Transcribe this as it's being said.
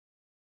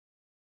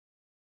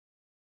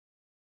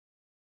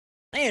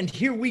And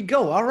here we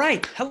go. All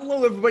right.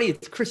 Hello, everybody.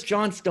 It's Chris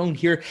Johnstone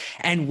here,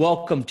 and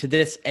welcome to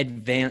this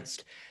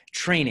advanced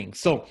training.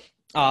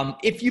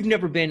 If you've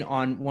never been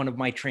on one of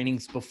my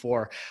trainings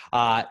before,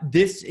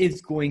 this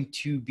is going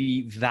to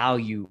be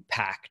value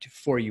packed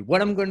for you.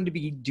 What I'm going to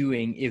be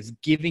doing is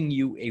giving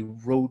you a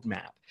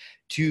roadmap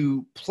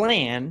to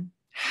plan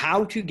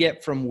how to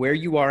get from where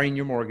you are in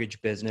your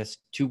mortgage business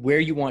to where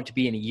you want to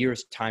be in a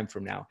year's time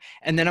from now.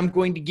 And then I'm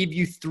going to give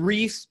you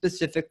 3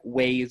 specific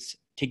ways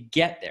to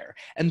get there.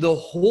 And the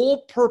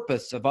whole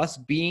purpose of us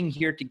being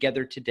here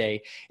together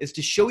today is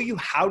to show you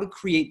how to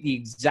create the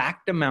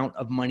exact amount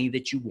of money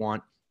that you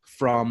want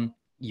from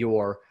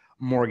your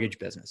mortgage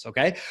business.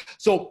 Okay.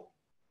 So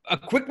a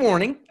quick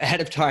warning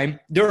ahead of time,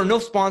 there are no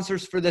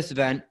sponsors for this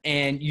event,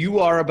 and you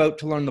are about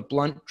to learn the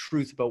blunt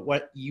truth about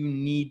what you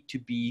need to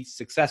be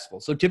successful.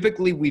 So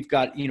typically we've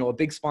got, a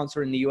big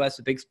sponsor in the US,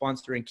 a big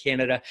sponsor in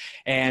Canada,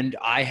 and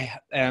I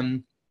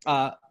am,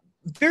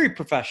 very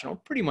professional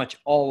pretty much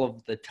all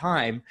of the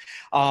time.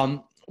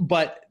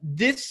 But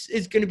this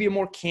is going to be a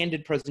more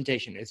candid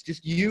presentation. It's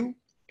just you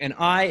and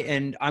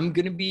I'm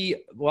going to be,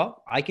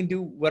 I can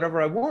do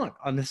whatever I want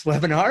on this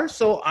webinar.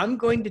 So I'm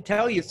going to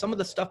tell you some of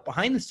the stuff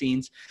behind the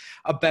scenes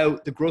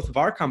about the growth of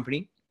our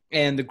company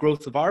and the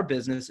growth of our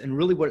business and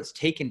really what it's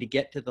taken to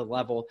get to the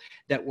level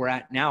that we're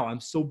at now. I'm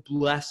so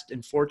blessed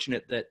and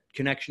fortunate that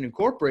Connection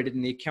Incorporated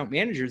and the account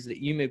managers that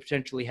you may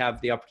potentially have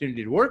the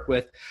opportunity to work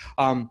with,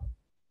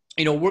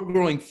 we're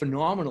growing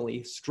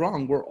phenomenally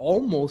strong. We're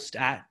almost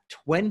at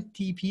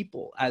 20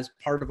 people as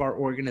part of our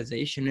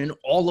organization, and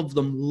all of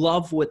them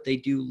love what they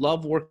do,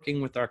 love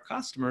working with our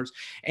customers.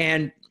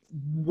 And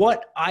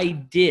what I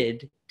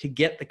did to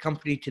get the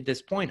company to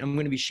this point, I'm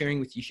going to be sharing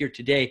with you here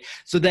today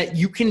so that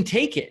you can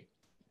take it,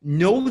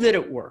 know that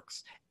it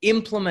works,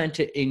 implement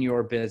it in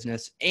your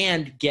business,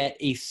 and get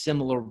a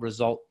similar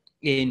result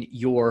in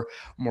your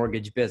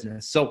mortgage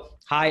business. So,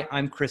 hi,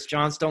 I'm Chris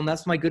Johnstone.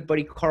 That's my good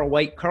buddy, Carl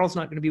White. Carl's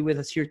not going to be with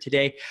us here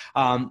today,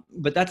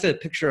 but that's a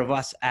picture of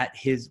us at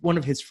one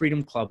of his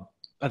Freedom Club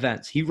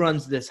events. He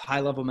runs this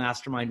high-level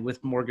mastermind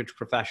with mortgage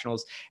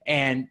professionals,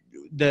 and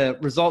the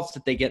results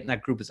that they get in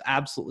that group is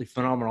absolutely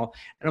phenomenal.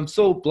 And I'm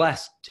so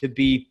blessed to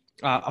be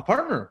a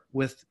partner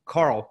with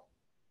Carl.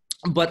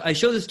 But I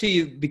show this to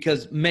you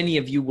because many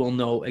of you will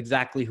know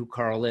exactly who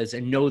Carl is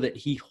and know that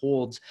he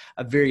holds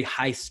a very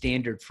high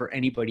standard for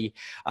anybody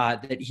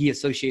that he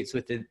associates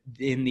with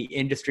in the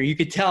industry. You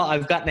could tell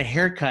I've gotten a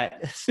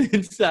haircut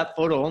since that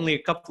photo only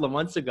a couple of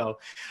months ago.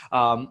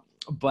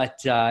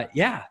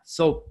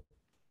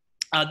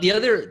 The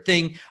other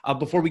thing,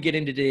 before we get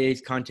into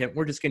today's content,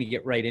 we're just going to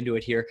get right into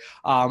it here.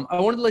 I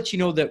wanted to let you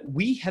know that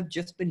we have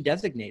just been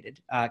designated,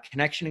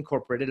 Connection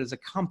Incorporated as a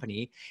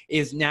company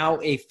is now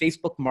a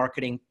Facebook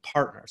marketing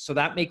partner. So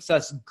that makes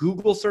us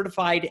Google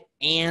certified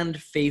and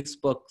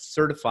Facebook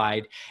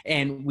certified.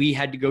 And we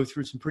had to go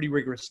through some pretty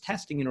rigorous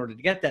testing in order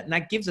to get that. And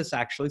that gives us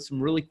actually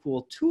some really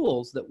cool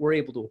tools that we're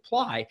able to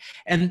apply.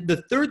 And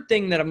the third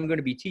thing that I'm going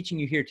to be teaching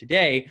you here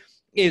today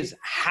is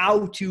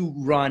how to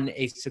run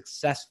a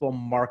successful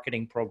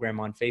marketing program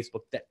on Facebook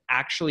that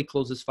actually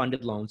closes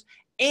funded loans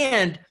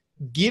and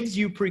gives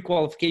you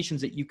pre-qualifications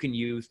that you can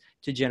use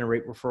to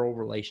generate referral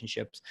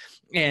relationships.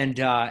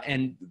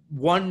 And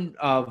one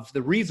of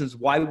the reasons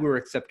why we were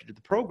accepted to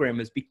the program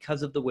is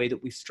because of the way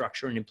that we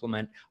structure and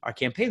implement our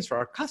campaigns for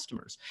our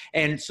customers.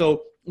 And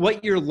so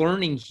what you're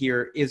learning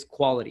here is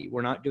quality.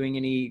 We're not doing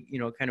any,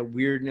 kind of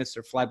weirdness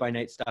or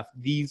fly-by-night stuff.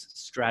 These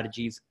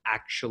strategies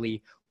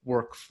actually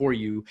work for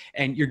you,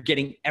 and you're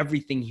getting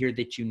everything here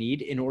that you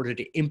need in order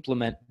to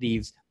implement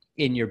these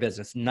in your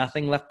business.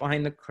 Nothing left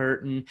behind the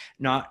curtain,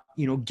 not,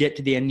 get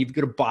to the end, you've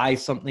got to buy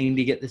something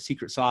to get the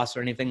secret sauce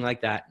or anything like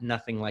that.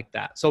 Nothing like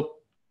that. So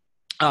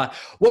what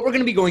we're going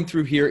to be going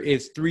through here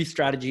is 3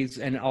 strategies,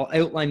 and I'll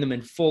outline them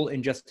in full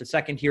in just a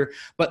second here.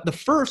 But the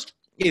first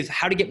is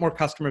how to get more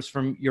customers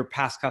from your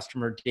past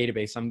customer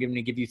database. I'm going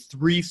to give you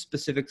 3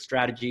 specific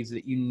strategies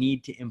that you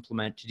need to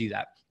implement to do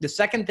that. The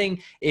second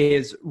thing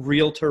is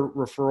realtor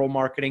referral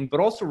marketing,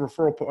 but also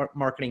referral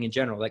marketing in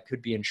general. That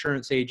could be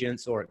insurance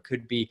agents, or it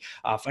could be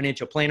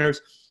financial planners.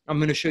 I'm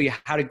going to show you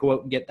how to go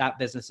out and get that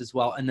business as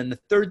well. And then the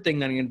third thing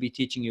that I'm going to be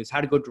teaching you is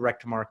how to go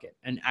direct to market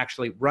and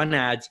actually run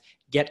ads,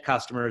 get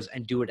customers,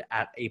 and do it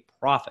at a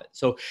profit.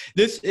 So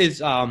this is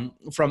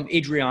from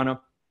Adriana.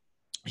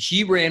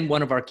 She ran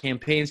one of our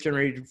campaigns,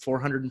 generated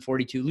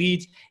 442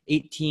 leads,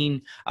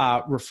 18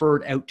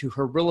 referred out to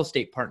her real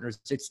estate partners.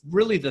 It's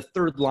really the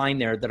third line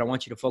there that I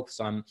want you to focus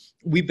on.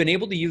 We've been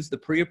able to use the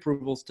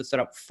pre-approvals to set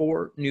up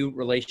 4 new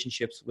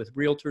relationships with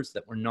realtors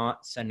that were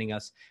not sending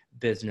us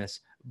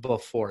business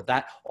before.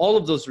 That all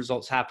of those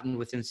results happened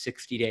within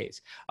 60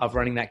 days of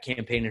running that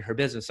campaign in her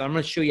business. So I'm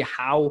going to show you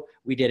how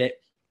we did it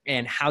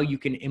and how you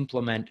can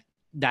implement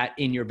that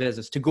in your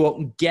business to go out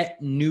and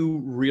get new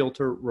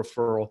realtor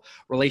referral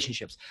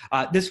relationships.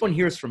 This one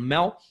here is from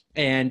Mel,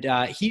 and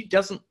he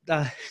doesn't,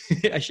 I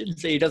shouldn't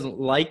say he doesn't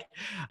like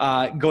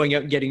going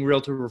out and getting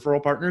realtor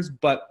referral partners,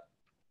 but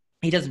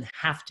He doesn't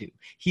have to.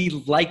 He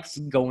likes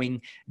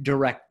going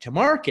direct to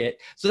market.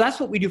 So that's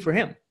what we do for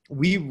him.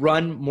 We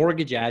run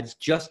mortgage ads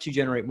just to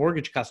generate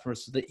mortgage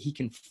customers so that he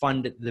can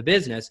fund the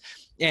business.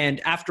 And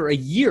after a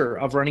year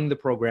of running the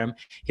program,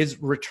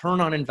 his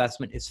return on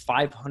investment is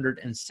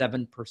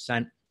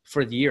 507%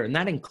 for the year. And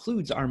that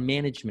includes our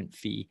management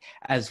fee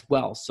as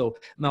well. So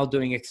Mel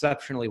doing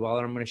exceptionally well.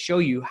 And I'm going to show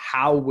you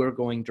how we're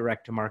going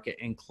direct to market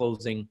and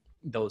closing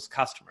those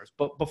customers.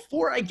 But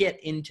before I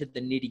get into the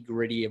nitty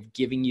gritty of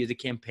giving you the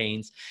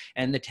campaigns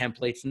and the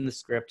templates and the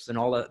scripts and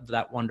all of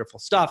that wonderful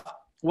stuff,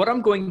 what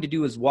I'm going to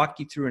do is walk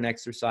you through an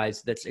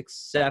exercise that's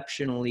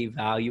exceptionally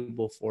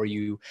valuable for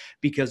you,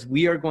 because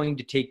we are going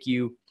to take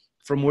you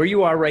from where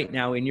you are right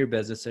now in your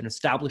business and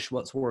establish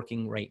what's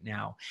working right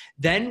now.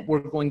 Then we're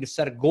going to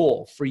set a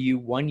goal for you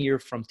 1 year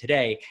from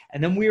today.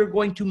 And then we are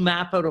going to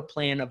map out a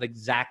plan of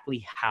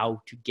exactly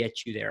how to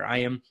get you there. I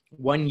am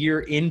 1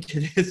 year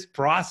into this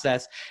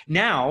process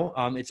now.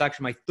 It's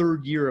actually my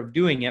third year of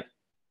doing it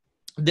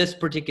this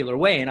particular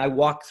way. And I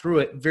walk through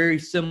it very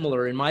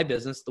similar in my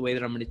business, the way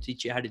that I'm going to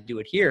teach you how to do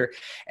it here.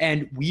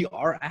 And we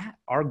are at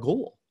our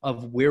goal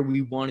of where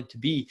we wanted to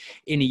be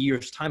in a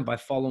year's time by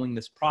following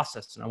this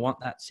process. And I want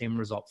that same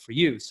result for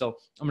you. So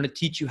I'm going to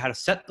teach you how to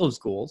set those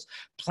goals,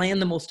 plan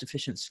the most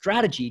efficient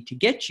strategy to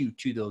get you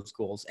to those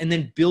goals, and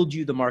then build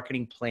you the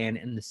marketing plan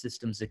and the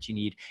systems that you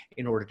need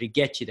in order to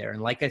get you there.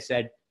 And like I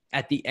said,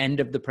 at the end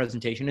of the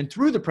presentation and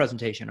through the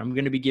presentation, I'm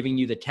going to be giving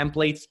you the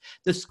templates,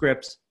 the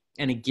scripts,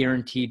 and a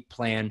guaranteed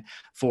plan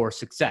for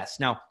success.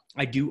 Now,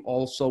 I do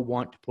also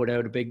want to put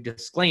out a big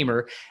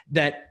disclaimer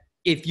that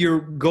if you're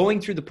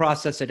going through the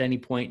process at any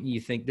point and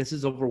you think this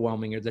is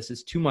overwhelming or this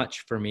is too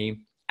much for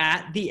me,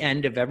 at the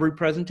end of every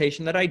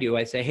presentation that I do,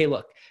 I say, hey,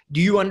 look,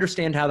 do you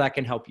understand how that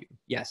can help you?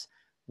 Yes.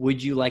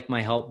 Would you like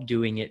my help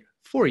doing it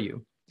for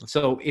you?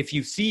 So if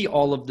you see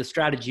all of the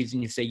strategies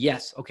and you say,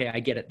 yes, okay,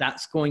 I get it,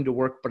 that's going to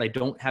work, but I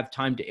don't have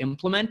time to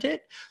implement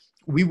it,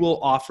 we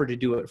will offer to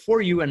do it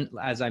for you. And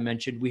as I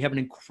mentioned, we have an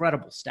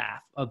incredible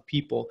staff of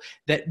people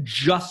that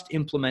just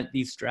implement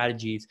these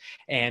strategies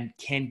and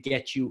can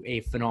get you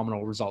a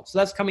phenomenal result. So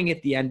that's coming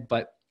at the end.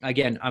 But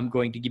again, I'm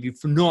going to give you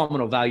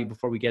phenomenal value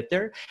before we get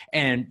there.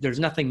 And there's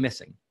nothing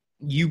missing.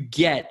 You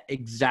get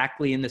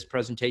exactly in this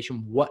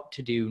presentation what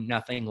to do,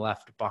 nothing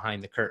left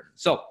behind the curtain.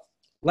 So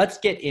let's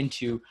get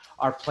into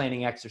our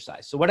planning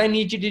exercise. So what I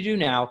need you to do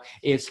now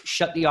is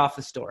shut the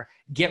office door,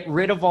 get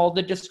rid of all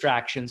the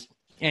distractions,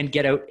 and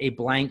get out a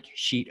blank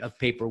sheet of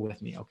paper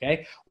with me,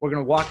 okay? We're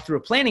gonna walk through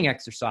a planning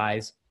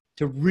exercise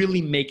to really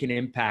make an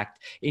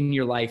impact in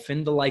your life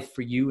and the life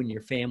for you and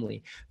your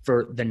family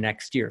for the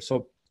next year.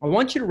 So I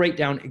want you to write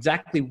down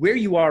exactly where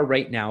you are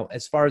right now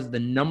as far as the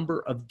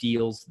number of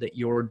deals that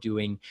you're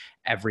doing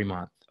every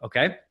month,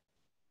 okay?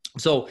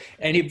 So,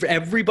 and if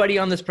everybody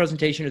on this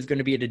presentation is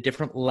gonna be at a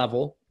different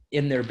level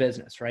in their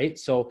business, right?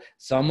 So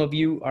some of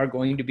you are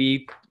going to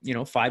be,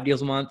 5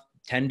 deals a month,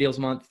 10 deals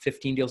a month,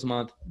 15 deals a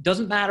month.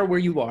 Doesn't matter where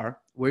you are.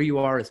 Where you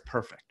are is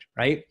perfect,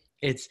 right?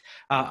 It's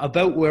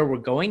about where we're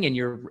going, and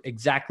you're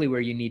exactly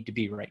where you need to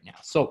be right now.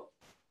 So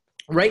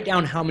write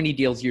down how many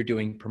deals you're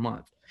doing per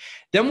month.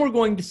 Then we're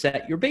going to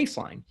set your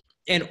baseline.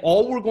 And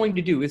all we're going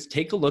to do is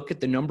take a look at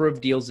the number of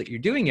deals that you're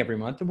doing every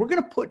month, and we're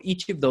going to put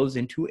each of those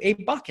into a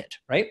bucket,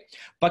 right?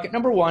 Bucket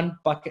number 1,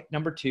 bucket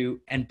number 2,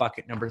 and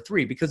bucket number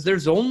 3, because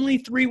there's only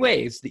 3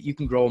 ways that you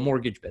can grow a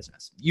mortgage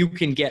business. You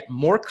can get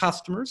more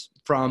customers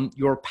from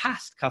your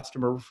past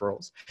customer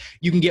referrals.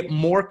 You can get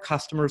more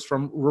customers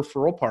from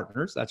referral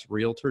partners. That's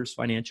realtors,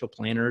 financial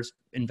planners,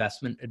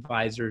 investment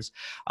advisors,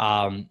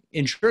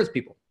 insurance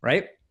people,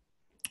 right?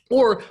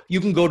 Or you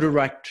can go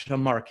direct to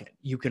market.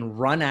 You can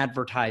run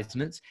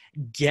advertisements,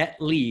 get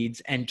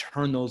leads, and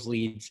turn those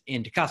leads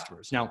into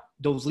customers. Now,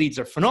 those leads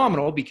are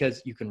phenomenal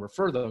because you can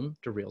refer them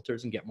to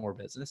realtors and get more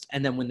business.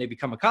 And then when they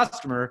become a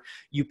customer,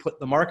 you put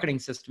the marketing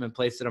system in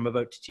place that I'm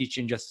about to teach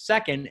in just a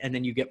second, and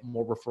then you get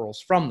more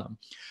referrals from them.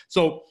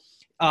 So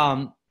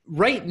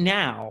right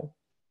now,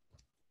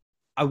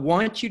 I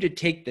want you to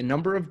take the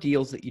number of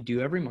deals that you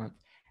do every month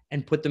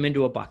and put them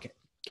into a bucket.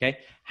 Okay.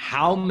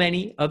 How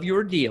many of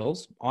your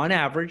deals on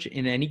average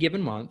in any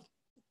given month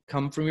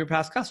come from your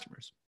past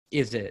customers?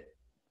 Is it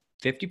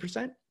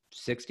 50%,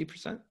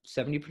 60%,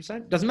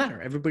 70%? Doesn't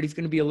matter. Everybody's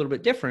going to be a little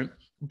bit different.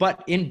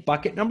 But in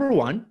bucket number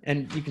 1,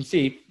 and you can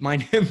see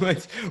mine's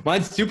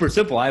super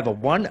simple. I have a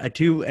 1, a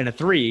 2, and a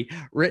 3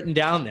 written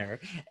down there.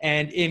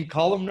 And in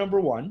column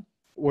number 1,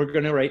 we're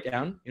going to write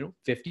down,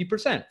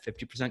 50%.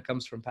 50%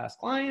 comes from past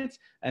clients,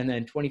 and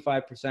then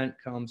 25%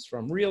 comes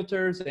from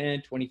realtors,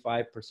 and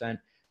 25%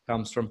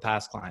 comes from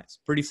past clients.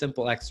 Pretty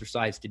simple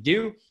exercise to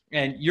do.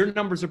 And your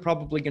numbers are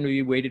probably going to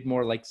be weighted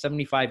more like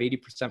 75,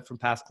 80% from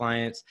past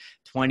clients,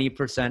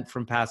 20%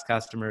 from past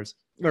customers,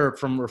 or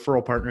from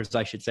referral partners,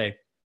 I should say,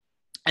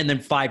 and then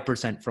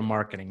 5% from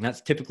marketing.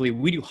 That's typically,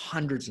 we do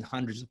hundreds and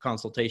hundreds of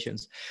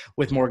consultations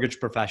with mortgage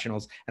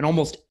professionals, and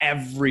almost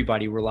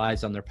everybody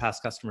relies on their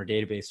past customer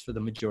database for the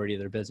majority of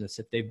their business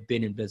if they've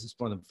been in business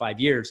more than 5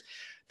 years.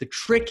 The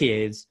trick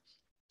is,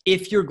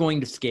 if you're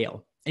going to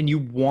scale, and you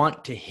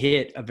want to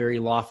hit a very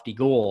lofty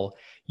goal,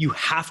 you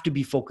have to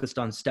be focused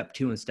on step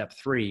 2 and step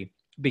 3,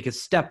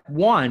 because step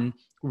 1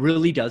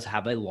 really does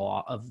have a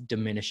law of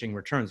diminishing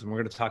returns. And we're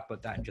going to talk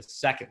about that in just a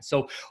second.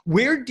 So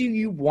where do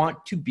you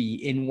want to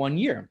be in 1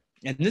 year?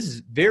 And this is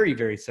very,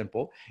 very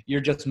simple.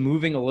 You're just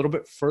moving a little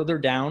bit further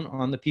down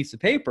on the piece of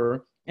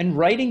paper and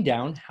writing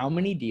down how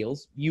many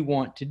deals you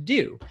want to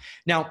do.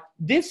 Now,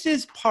 this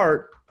is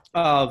part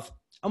of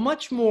a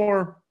much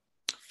more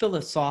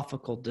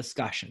philosophical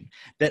discussion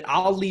that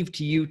I'll leave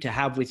to you to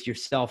have with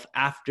yourself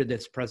after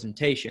this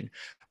presentation.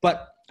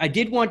 But I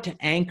did want to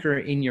anchor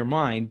in your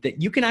mind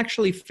that you can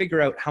actually figure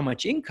out how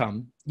much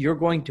income you're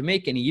going to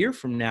make in a year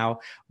from now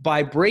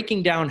by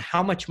breaking down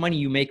how much money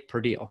you make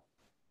per deal,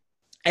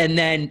 and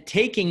then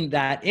taking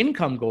that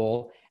income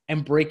goal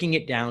and breaking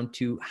it down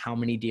to how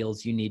many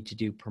deals you need to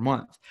do per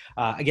month.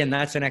 Again,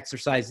 that's an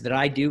exercise that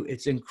I do.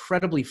 It's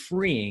incredibly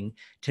freeing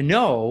to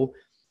know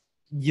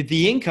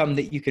the income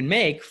that you can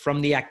make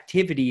from the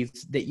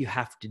activities that you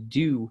have to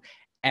do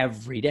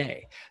every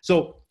day.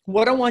 So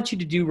what I want you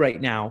to do right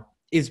now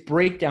is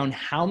break down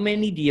how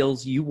many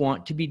deals you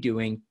want to be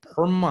doing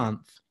per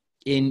month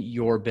in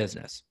your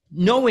business,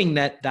 knowing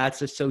that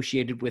that's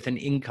associated with an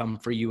income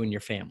for you and your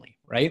family,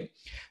 right?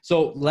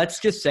 So let's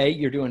just say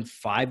you're doing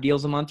 5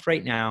 deals a month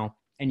right now,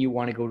 and you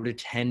want to go to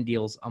 10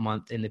 deals a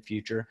month in the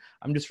future.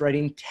 I'm just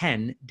writing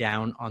 10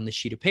 down on the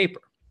sheet of paper.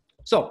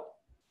 So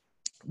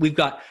we've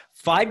got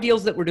 5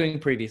 deals that we're doing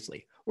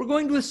previously. We're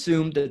going to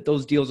assume that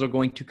those deals are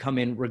going to come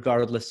in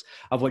regardless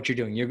of what you're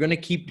doing. You're going to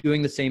keep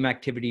doing the same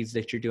activities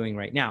that you're doing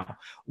right now.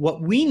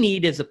 What we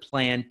need is a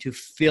plan to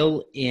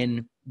fill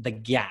in the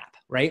gap,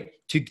 right?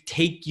 To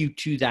take you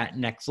to that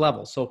next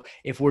level. So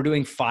if we're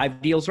doing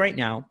 5 deals right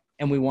now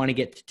and we want to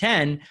get to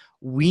 10,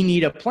 we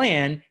need a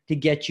plan to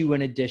get you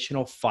an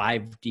additional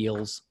 5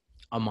 deals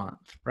a month,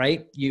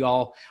 right? You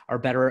all are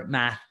better at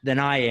math than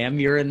I am.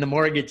 You're in the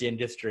mortgage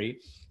industry.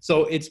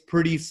 So it's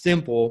pretty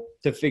simple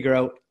to figure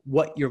out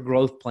what your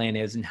growth plan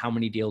is and how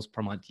many deals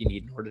per month you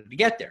need in order to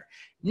get there.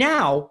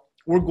 Now,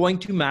 we're going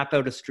to map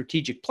out a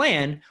strategic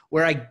plan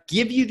where I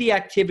give you the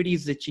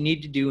activities that you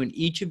need to do in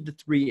each of the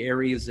 3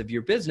 areas of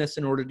your business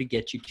in order to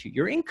get you to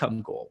your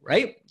income goal,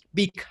 right?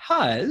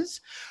 Because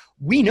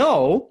we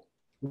know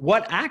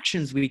what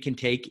actions we can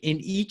take in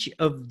each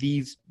of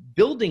these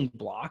building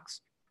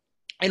blocks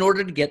in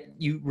order to get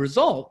you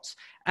results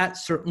at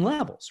certain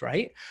levels,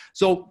 right?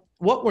 So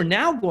what we're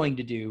now going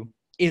to do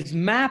is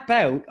map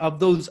out of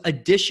those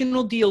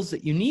additional deals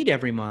that you need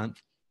every month,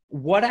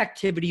 what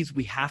activities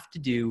we have to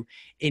do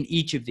in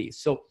each of these.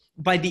 So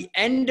by the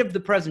end of the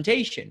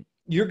presentation,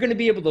 you're going to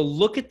be able to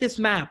look at this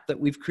map that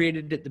we've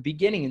created at the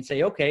beginning and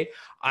say, okay,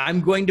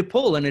 I'm going to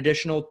pull an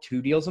additional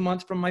 2 deals a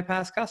month from my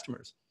past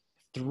customers,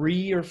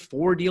 3 or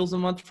 4 deals a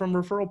month from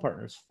referral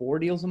partners, 4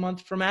 deals a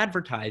month from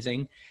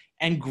advertising,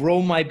 and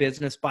grow my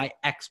business by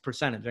X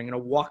percentage. I'm going to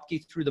walk you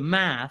through the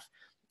math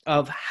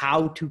of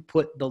how to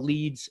put the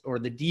leads or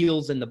the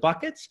deals in the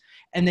buckets,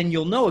 and then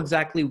you'll know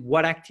exactly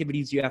what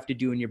activities you have to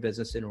do in your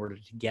business in order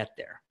to get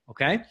there,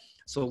 okay?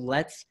 So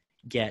let's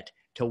get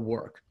to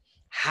work.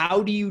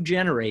 How do you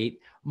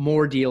generate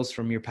more deals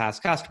from your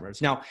past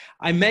customers? Now,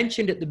 I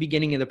mentioned at the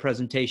beginning of the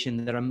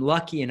presentation that I'm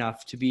lucky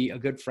enough to be a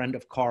good friend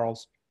of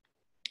Carl's,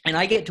 and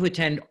I get to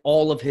attend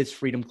all of his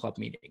Freedom Club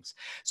meetings.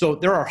 So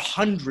there are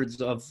hundreds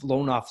of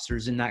loan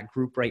officers in that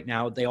group right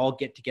now. They all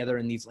get together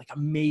in these like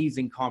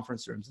amazing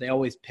conference rooms. They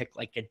always pick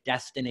like a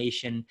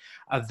destination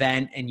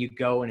event and you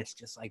go and it's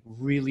just like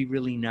really,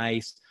 really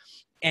nice.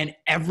 And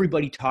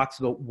everybody talks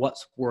about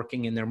what's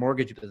working in their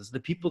mortgage business. The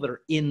people that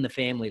are in the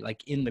family,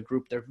 like in the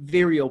group, they're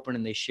very open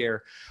and they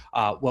share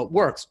what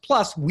works.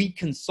 Plus, we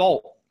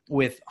consult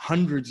with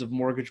hundreds of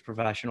mortgage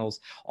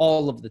professionals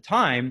all of the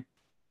time.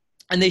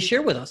 And they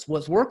share with us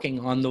what's working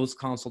on those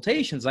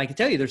consultations. I can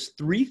tell you there's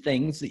 3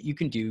 things that you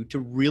can do to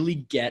really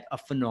get a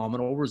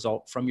phenomenal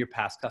result from your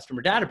past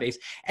customer database.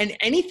 And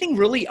anything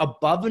really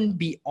above and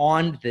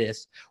beyond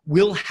this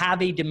will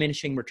have a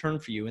diminishing return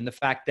for you. And the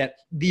fact that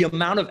the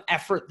amount of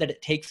effort that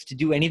it takes to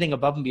do anything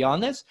above and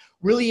beyond this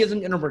really isn't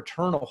going to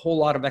return a whole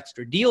lot of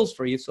extra deals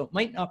for you. So it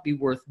might not be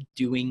worth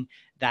doing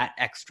that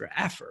extra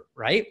effort,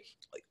 right?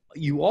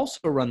 You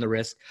also run the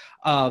risk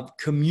of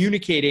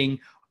communicating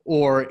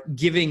or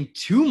giving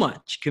too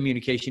much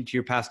communication to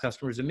your past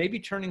customers and maybe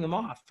turning them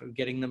off or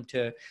getting them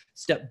to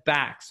step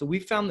back. So we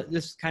found that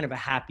this is kind of a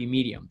happy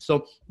medium.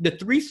 So the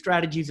 3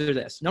 strategies are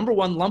this. Number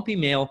 1, lumpy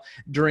mail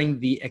during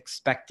the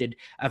expected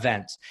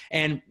events.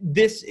 And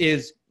this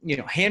is,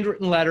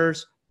 handwritten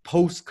letters,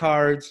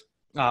 postcards,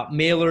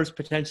 mailers,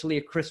 potentially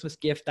a Christmas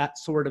gift, that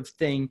sort of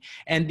thing.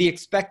 And the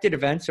expected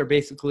events are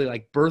basically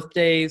like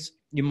birthdays.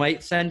 You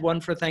might send one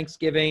for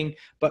Thanksgiving,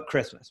 but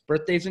Christmas,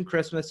 birthdays and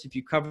Christmas, if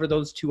you cover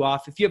those 2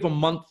 off, if you have a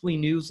monthly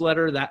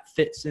newsletter, that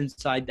fits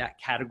inside that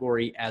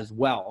category as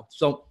well.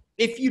 So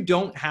if you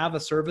don't have a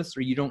service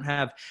or you don't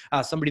have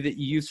somebody that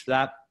you use for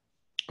that,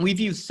 We've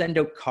used Send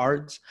Out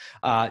Cards,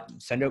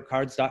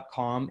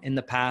 sendoutcards.com in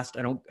the past.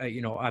 I don't,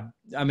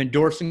 I'm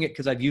endorsing it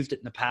because I've used it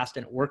in the past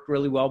and it worked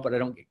really well, but I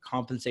don't get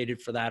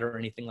compensated for that or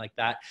anything like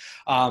that.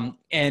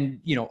 And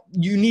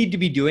you need to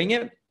be doing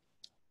it.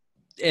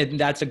 And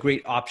that's a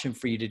great option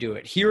for you to do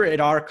it. Here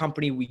at our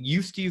company, we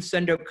used to use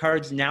Send Out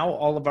Cards. Now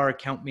all of our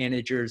account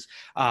managers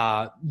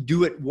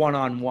do it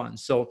one-on-one.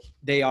 So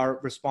they are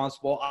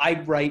responsible.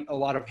 I write a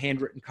lot of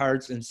handwritten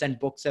cards and send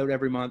books out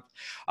every month.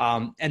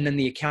 And then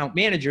the account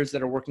managers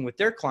that are working with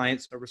their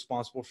clients are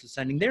responsible for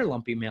sending their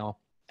lumpy mail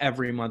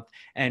every month.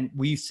 And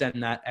we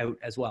send that out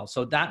as well.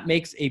 So that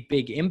makes a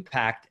big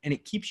impact and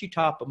it keeps you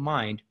top of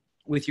mind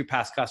with your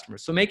past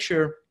customers. So make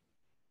sure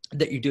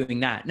that you're doing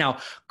that. Now,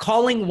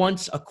 calling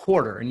once a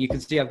quarter, and you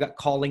can see I've got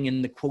calling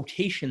in the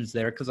quotations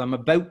there because I'm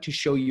about to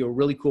show you a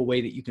really cool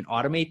way that you can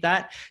automate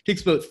that. It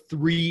takes about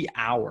 3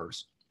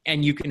 hours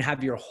and you can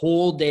have your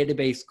whole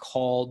database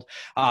called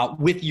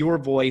with your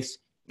voice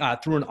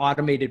through an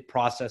automated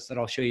process that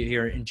I'll show you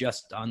here in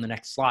just on the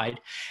next slide.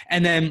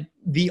 And then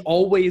the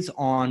always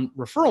on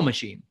referral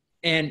machine.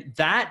 And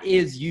that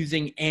is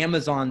using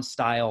Amazon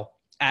style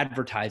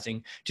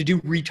advertising to do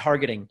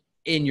retargeting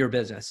in your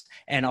business.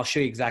 And I'll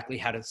show you exactly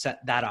how to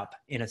set that up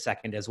in a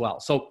second as well.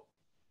 So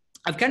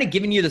I've kind of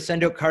given you the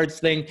Send Out Cards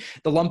thing,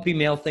 the lumpy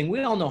mail thing.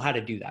 We all know how to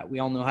do that. We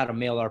all know how to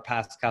mail our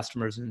past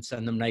customers and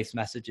send them nice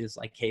messages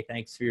like, hey,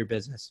 thanks for your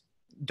business.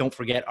 Don't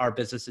forget our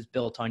business is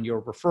built on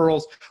your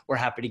referrals. We're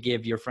happy to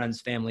give your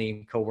friends, family,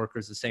 and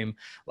coworkers the same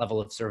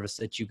level of service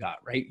that you got,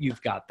 right?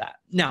 You've got that.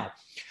 Now,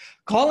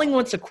 calling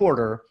once a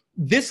quarter,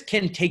 this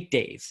can take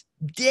days,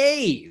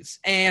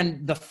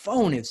 and the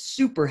phone is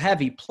super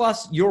heavy.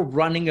 Plus you're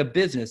running a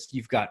business.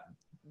 You've got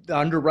the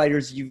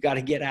underwriters you've got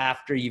to get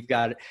after. You've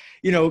got,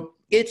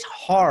 it's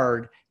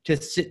hard to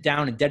sit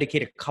down and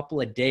dedicate a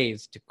couple of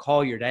days to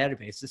call your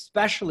database,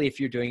 especially if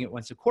you're doing it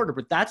once a quarter.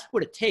 But that's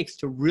what it takes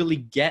to really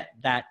get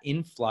that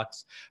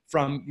influx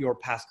from your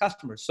past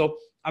customers. So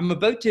I'm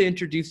about to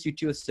introduce you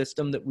to a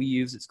system that we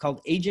use. It's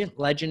called Agent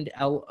Legend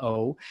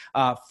LO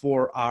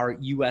for our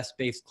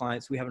US-based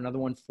clients. We have another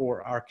one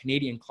for our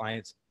Canadian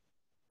clients.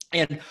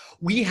 And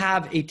we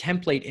have a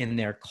template in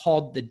there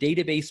called the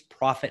Database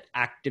Profit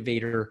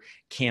Activator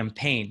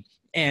Campaign.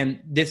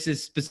 And this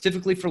is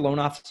specifically for loan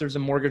officers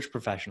and mortgage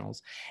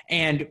professionals.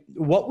 And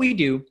what we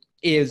do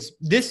is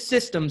this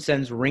system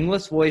sends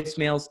ringless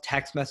voicemails,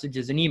 text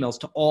messages, and emails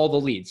to all the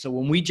leads. So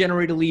when we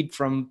generate a lead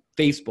from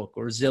Facebook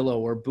or Zillow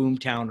or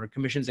Boomtown or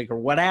CommissionSync or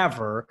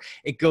whatever,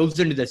 it goes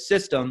into the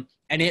system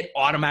and it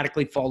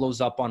automatically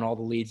follows up on all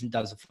the leads and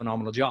does a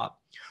phenomenal job.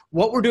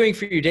 What we're doing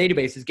for your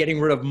database is getting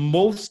rid of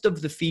most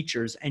of the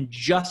features and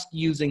just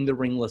using the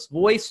ringless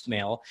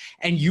voicemail,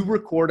 and you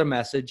record a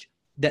message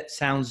that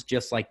sounds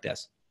just like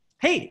this.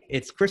 Hey,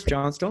 it's Chris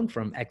Johnstone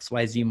from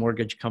XYZ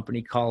Mortgage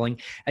Company calling.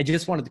 I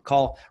just wanted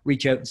to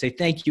reach out and say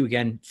thank you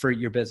again for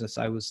your business.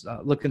 I was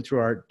looking through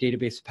our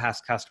database of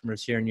past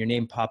customers here and your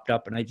name popped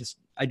up, and I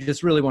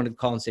just really wanted to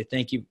call and say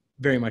thank you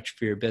very much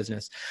for your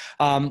business.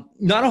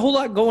 Not a whole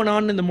lot going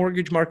on in the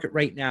mortgage market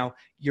right now.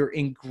 You're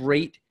in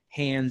great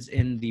hands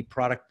in the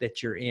product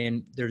that you're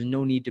in. There's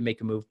no need to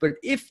make a move. But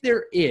if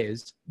there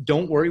is,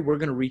 don't worry. We're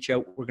going to reach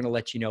out. We're going to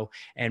let you know.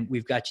 And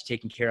we've got you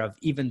taken care of,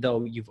 even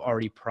though you've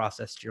already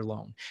processed your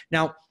loan.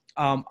 Now,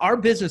 our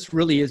business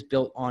really is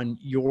built on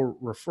your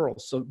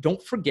referrals. So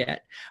don't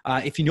forget,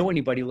 if you know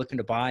anybody looking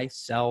to buy,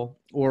 sell,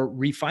 or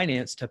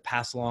refinance, to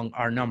pass along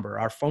our number.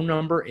 Our phone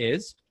number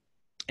is,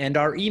 and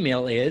our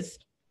email is,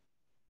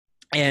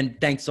 and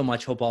thanks so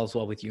much. Hope all is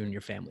well with you and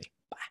your family.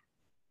 Bye.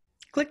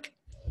 Click.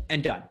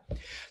 And done.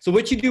 So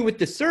what you do with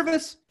this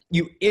service,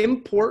 you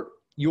import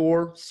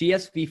your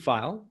CSV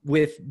file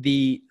with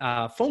the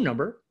phone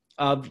number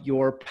of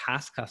your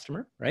past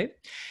customer, right?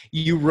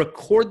 You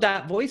record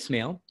that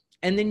voicemail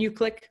and then you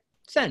click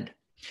send.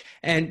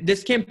 And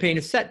this campaign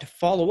is set to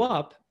follow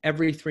up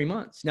every 3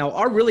 months. Now,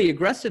 our really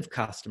aggressive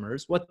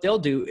customers, what they'll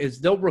do is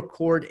they'll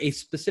record a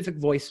specific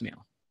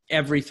voicemail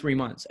every 3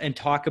 months and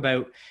talk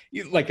about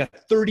like a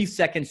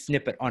 30-second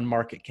snippet on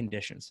market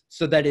conditions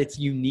so that it's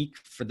unique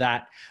for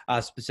that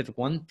specific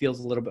one, feels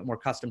a little bit more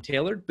custom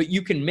tailored, but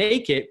you can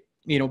make it,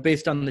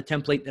 based on the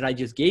template that I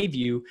just gave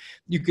you,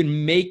 you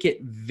can make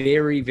it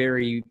very,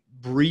 very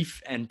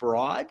brief and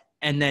broad,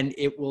 and then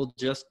it will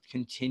just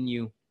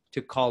continue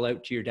to call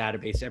out to your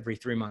database every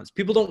 3 months.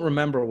 People don't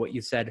remember what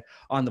you said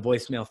on the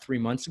voicemail 3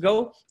 months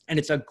ago, and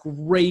it's a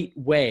great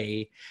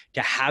way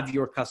to have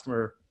your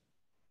customer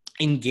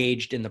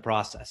engaged in the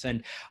process.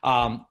 And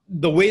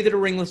the way that a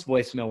ringless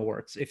voicemail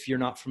works, if you're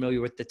not familiar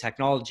with the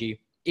technology,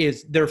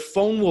 is their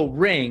phone will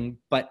ring,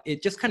 but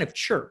it just kind of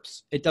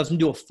chirps. It doesn't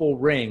do a full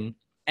ring.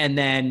 And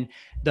then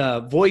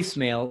the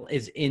voicemail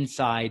is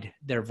inside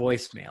their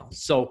voicemail.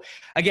 So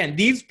again,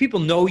 these people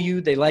know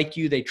you, they like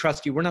you, they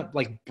trust you. We're not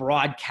like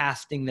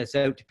broadcasting this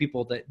out to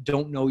people that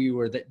don't know you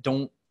or that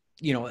don't,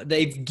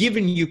 they've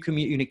given you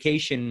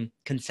communication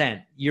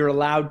consent. You're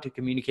allowed to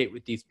communicate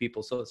with these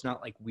people. So it's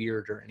not like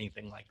weird or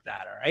anything like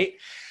that. All right.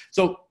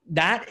 So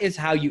that is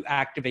how you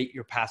activate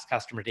your past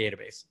customer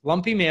database.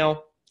 Lumpy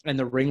mail, and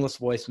the ringless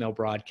voicemail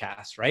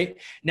broadcast, right?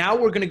 Now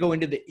we're going to go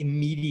into the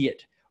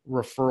immediate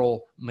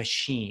referral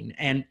machine.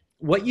 And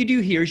what you do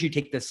here is you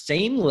take the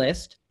same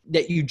list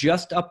that you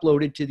just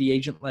uploaded to the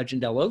Agent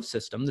Legend LO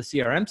system, the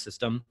CRM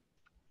system,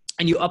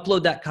 and you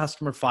upload that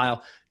customer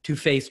file to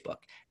Facebook.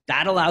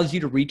 That allows you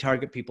to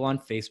retarget people on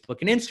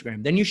Facebook and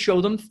Instagram. Then you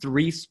show them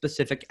 3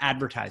 specific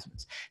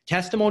advertisements: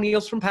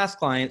 testimonials from past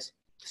clients,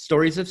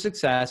 stories of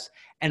success,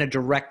 and a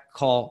direct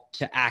call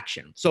to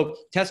action. So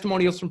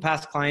testimonials from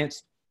past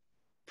clients,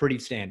 pretty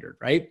standard,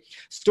 right?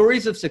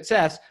 Stories of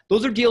success,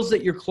 those are deals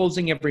that you're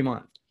closing every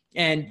month.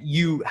 And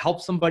you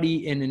help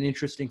somebody in an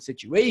interesting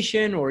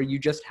situation, or you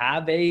just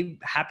have a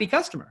happy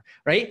customer,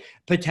 right?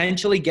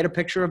 Potentially get a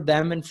picture of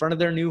them in front of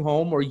their new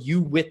home, or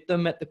you with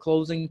them at the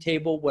closing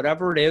table,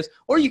 whatever it is.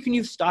 Or you can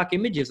use stock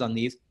images on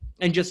these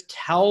and just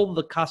tell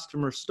the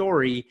customer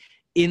story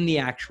in the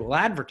actual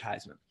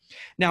advertisement.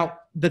 Now,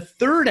 the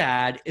third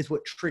ad is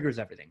what triggers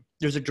everything.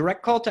 There's a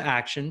direct call to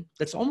action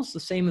that's almost the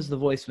same as the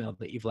voicemail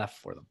that you've left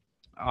for them.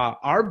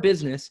 Our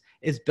business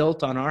is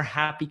built on our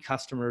happy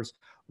customers'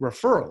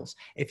 referrals.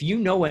 If you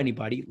know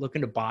anybody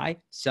looking to buy,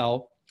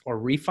 sell, or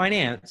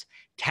refinance,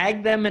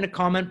 tag them in a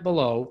comment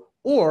below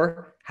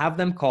or have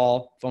them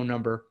call, phone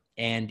number,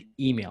 and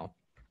email.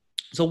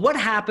 So what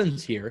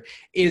happens here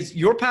is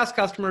your past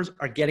customers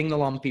are getting the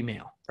lumpy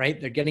mail,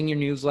 right? They're getting your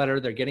newsletter.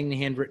 They're getting the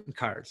handwritten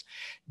cards.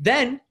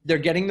 Then they're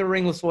getting the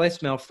ringless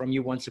voicemail from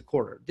you once a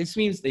quarter. This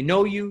means they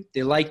know you,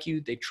 they like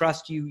you, they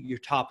trust you, you're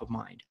top of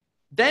mind.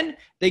 Then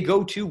they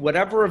go to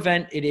whatever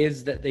event it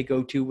is that they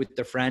go to with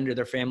their friend or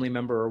their family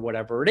member or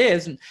whatever it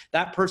is. And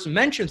that person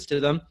mentions to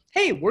them,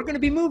 hey, we're going to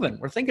be moving.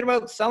 We're thinking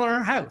about selling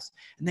our house.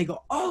 And they go,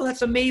 oh,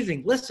 that's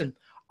amazing. Listen,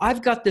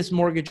 I've got this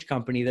mortgage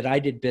company that I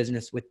did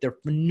business with. They're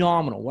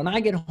phenomenal. When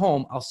I get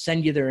home, I'll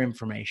send you their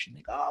information.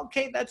 They go, oh,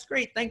 okay, that's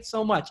great. Thanks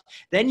so much.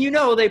 Then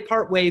they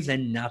part ways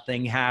and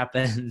nothing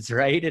happens,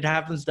 right? It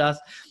happens to us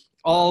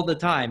all the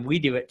time. We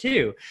do it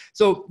too.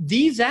 So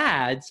these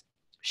ads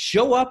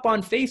show up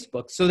on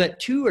Facebook so that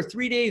 2 or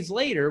 3 days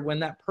later, when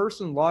that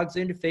person logs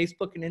into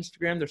Facebook and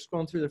Instagram, they're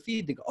scrolling through their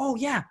feed, they go, oh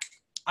yeah,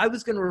 I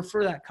was going to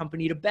refer that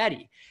company to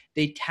Betty.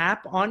 They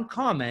tap on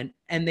comment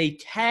and they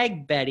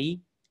tag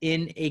Betty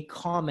in a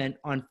comment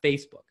on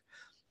Facebook.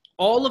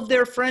 All of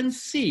their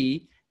friends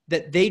see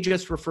that they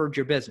just referred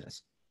your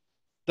business.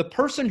 The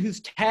person who's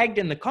tagged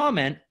in the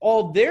comment,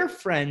 all their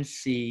friends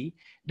see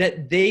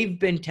that they've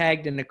been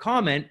tagged in the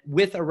comment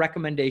with a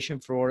recommendation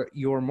for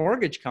your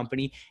mortgage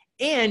company,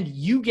 and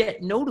you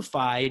get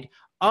notified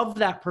of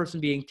that person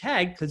being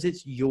tagged because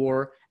it's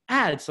your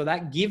ad. So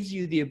that gives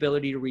you the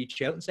ability to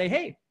reach out and say,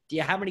 hey, do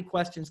you have any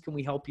questions? Can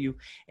we help you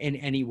in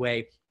any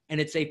way? And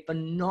it's a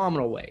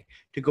phenomenal way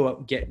to go out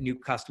and get new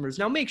customers.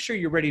 Now, make sure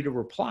you're ready to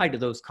reply to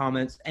those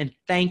comments and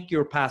thank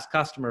your past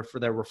customer for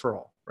their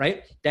referral,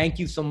 right? Thank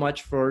you so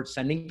much for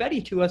sending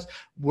Betty to us.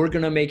 We're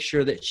going to make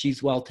sure that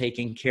she's well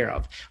taken care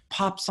of.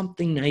 Pop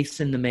something nice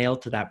in the mail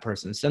to that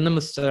person. Send them a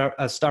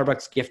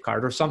Starbucks gift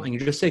card or something.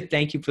 And just say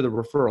thank you for the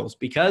referrals,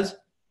 because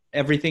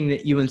everything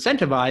that you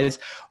incentivize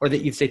or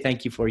that you say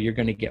thank you for, you're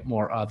going to get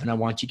more of. And I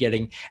want you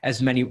getting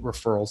as many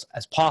referrals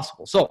as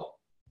possible. So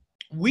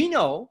we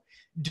know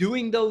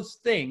doing those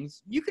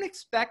things, you can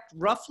expect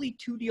roughly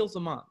 2 deals a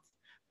month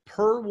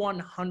per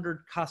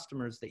 100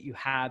 customers that you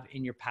have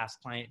in your past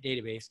client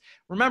database.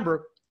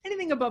 Remember,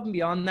 anything above and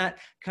beyond that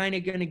kind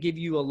of going to give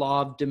you a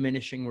law of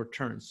diminishing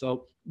returns.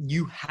 So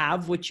you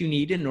have what you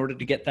need in order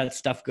to get that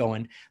stuff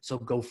going. So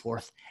go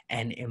forth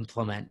and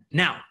implement.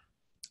 Now,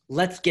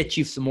 let's get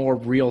you some more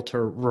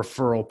realtor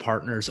referral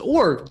partners.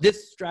 Or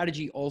this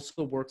strategy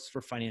also works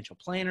for financial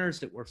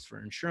planners. It works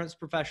for insurance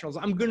professionals.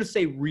 I'm going to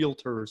say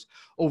realtors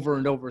over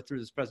and over through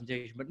this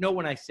presentation, but no,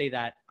 when I say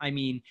that, I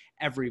mean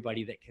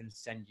everybody that can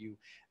send you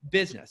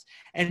business.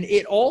 And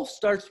it all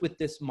starts with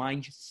this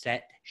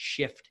mindset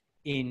shift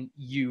in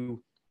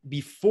you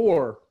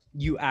before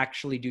you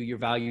actually do your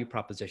value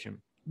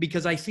proposition.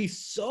 Because I see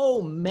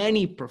so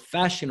many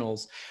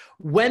professionals,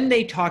 when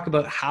they talk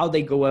about how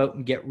they go out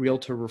and get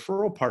realtor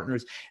referral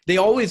partners, they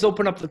always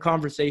open up the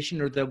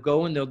conversation, or they'll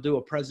go and they'll do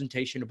a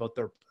presentation about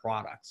their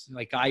products.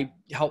 Like, I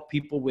help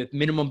people with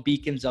minimum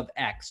beacons of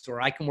X,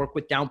 or I can work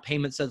with down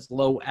payments as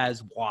low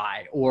as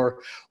Y,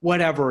 or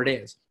whatever it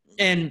is.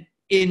 And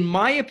in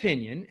my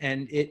opinion,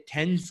 and it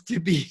tends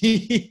to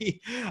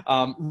be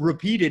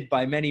repeated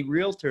by many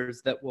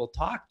realtors that we'll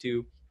talk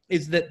to,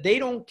 is that they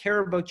don't care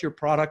about your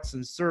products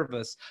and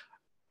service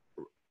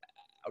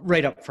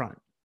right up front.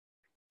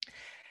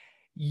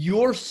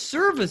 Your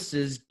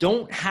services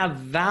don't have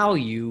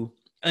value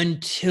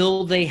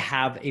until they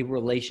have a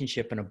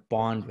relationship and a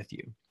bond with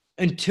you.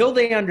 Until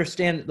they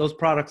understand that those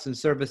products and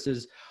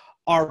services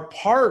are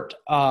part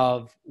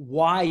of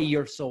why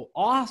you're so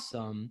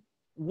awesome,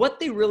 what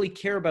they really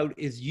care about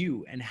is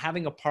you and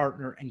having a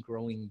partner and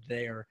growing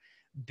their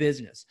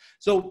business.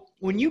 So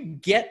when you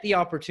get the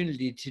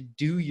opportunity to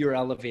do your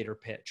elevator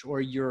pitch, or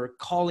you're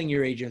calling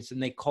your agents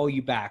and they call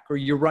you back, or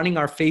you're running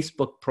our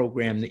Facebook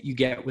program that you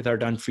get with our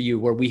Done For You,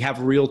 where we have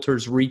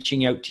realtors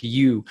reaching out to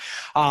you,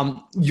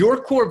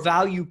 your core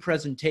value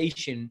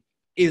presentation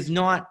is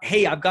not,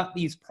 hey, I've got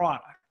these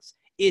products.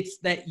 It's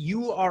that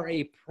you are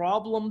a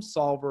problem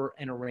solver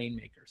and a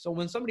rainmaker. So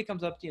when somebody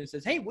comes up to you and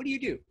says, hey, what do you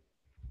do?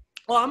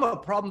 Well, I'm a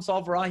problem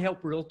solver. I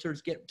help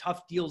realtors get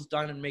tough deals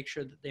done and make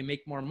sure that they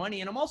make more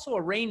money. And I'm also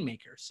a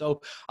rainmaker.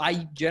 So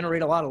I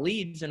generate a lot of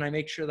leads and I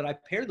make sure that I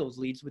pair those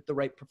leads with the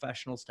right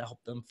professionals to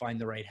help them find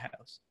the right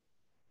house.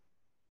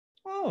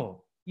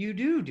 Oh, you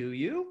do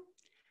you?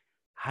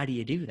 How do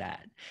you do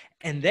that?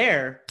 And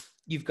there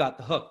you've got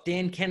the hook.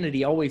 Dan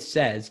Kennedy always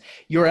says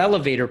your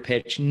elevator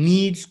pitch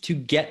needs to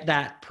get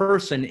that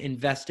person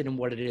invested in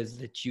what it is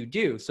that you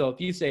do. So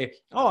if you say,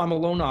 oh, I'm a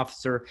loan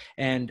officer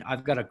and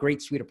I've got a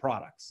great suite of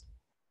products.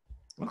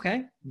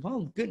 Okay,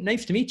 well, good.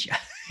 Nice to meet you.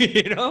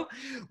 You know,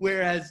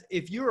 whereas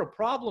if you're a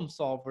problem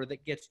solver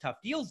that gets tough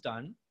deals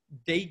done,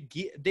 they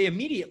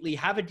immediately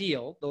have a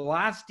deal. The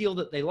last deal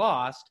that they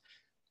lost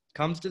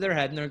comes to their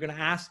head and they're going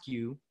to ask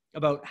you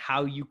about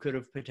how you could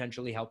have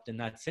potentially helped in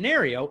that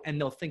scenario.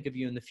 And they'll think of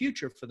you in the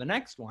future for the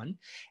next one.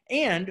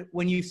 And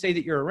when you say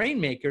that you're a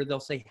rainmaker, they'll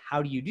say,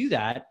 how do you do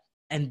that?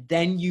 And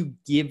then you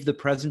give the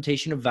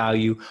presentation of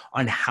value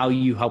on how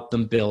you help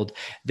them build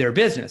their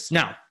business.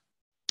 Now,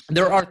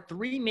 there are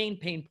three main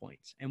pain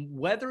points, and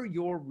whether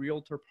your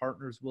realtor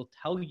partners will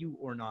tell you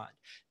or not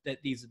that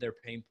these are their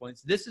pain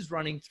points, this is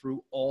running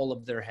through all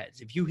of their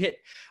heads. If you hit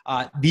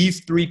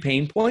these three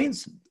pain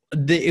points,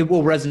 it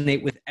will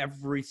resonate with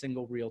every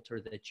single realtor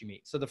that you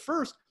meet. So the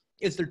first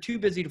is they're too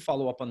busy to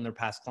follow up on their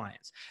past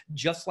clients.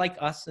 Just like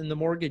us in the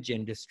mortgage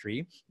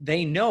industry,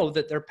 they know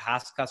that their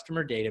past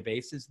customer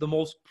database is the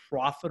most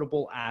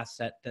profitable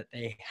asset that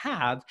they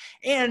have,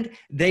 and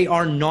they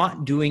are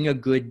not doing a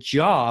good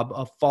job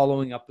of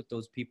following up with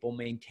those people,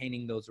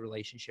 maintaining those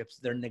relationships.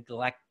 They're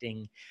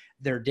neglecting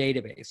their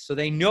database. So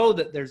they know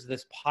that there's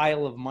this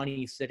pile of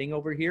money sitting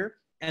over here,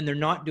 and they're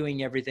not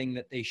doing everything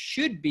that they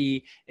should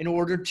be in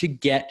order to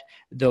get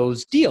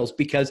those deals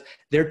because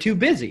they're too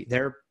busy.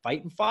 They're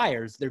fighting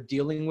fires. They're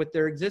dealing with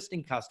their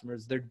existing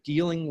customers. They're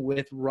dealing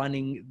with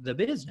running the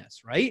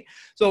business, right?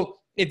 So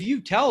if you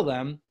tell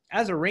them,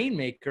 as a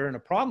rainmaker and a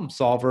problem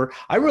solver,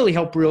 I really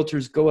help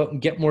realtors go out and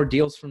get more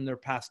deals from their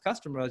past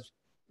customers,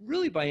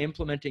 really by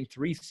implementing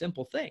three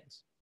simple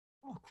things.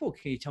 Oh, cool.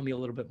 Can you tell me a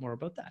little bit more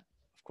about that?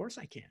 Of course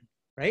I can.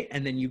 Right?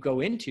 And then you go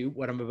into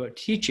what I'm about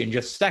to teach you in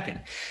just a second.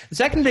 The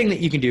second thing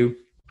that you can do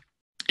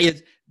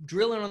is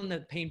drill in on the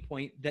pain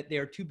point that they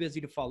are too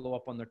busy to follow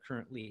up on their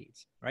current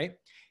leads, right?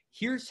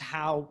 Here's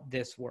how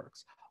this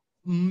works.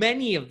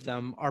 Many of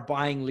them are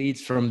buying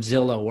leads from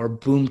Zillow or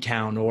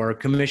Boomtown or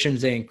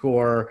Commissions Inc.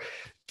 or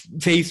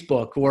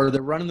Facebook, or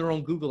they're running their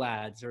own Google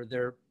ads, or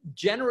they're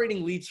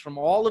generating leads from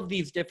all of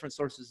these different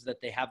sources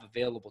that they have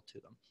available to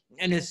them.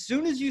 And as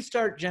soon as you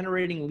start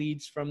generating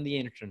leads from the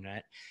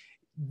internet,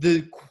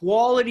 the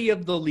quality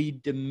of the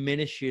lead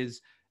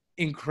diminishes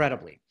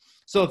incredibly.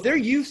 So if they're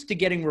used to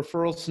getting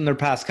referrals from their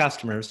past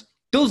customers,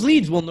 those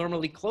leads will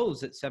normally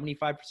close at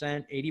 75%,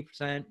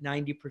 80%,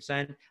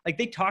 90%. Like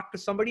they talk to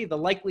somebody, the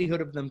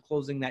likelihood of them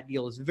closing that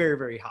deal is very,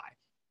 very high.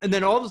 And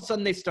then all of a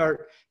sudden they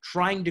start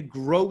trying to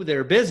grow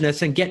their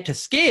business and get to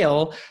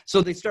scale.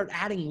 So they start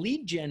adding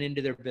lead gen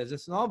into their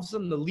business. And all of a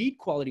sudden the lead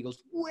quality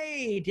goes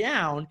way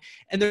down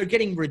and they're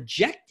getting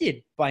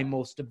rejected by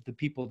most of the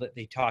people that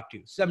they talk to.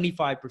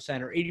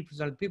 75% or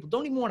 80% of the people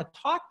don't even want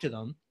to talk to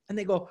them. And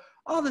they go,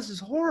 oh, this is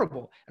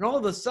horrible. And all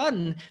of a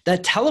sudden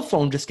that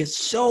telephone just gets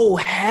so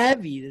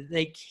heavy that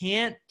they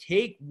can't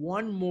take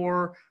one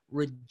more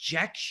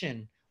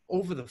rejection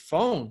over the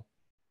phone.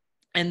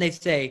 And they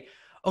say,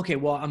 okay,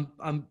 well,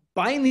 I'm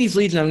buying these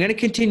leads and I'm going to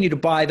continue to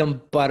buy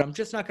them, but I'm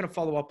just not going to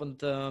follow up on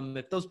them.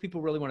 If those people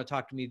really want to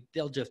talk to me,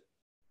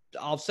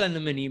 I'll send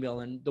them an email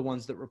and the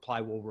ones that reply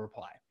will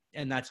reply.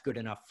 And that's good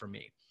enough for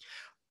me.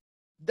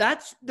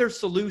 That's their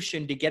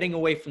solution to getting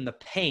away from the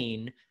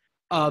pain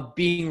of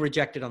being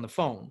rejected on the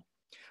phone.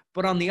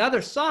 But on the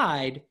other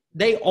side,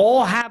 they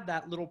all have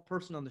that little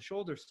person on the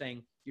shoulder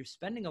saying, you're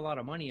spending a lot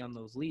of money on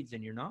those leads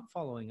and you're not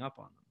following up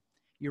on them.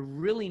 You're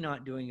really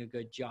not doing a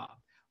good job.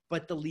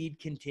 But the lead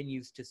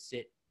continues to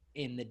sit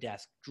in the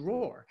desk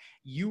drawer.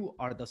 You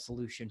are the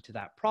solution to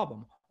that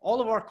problem. All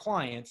of our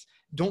clients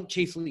don't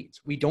chase leads.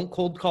 We don't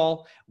cold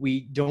call. We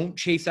don't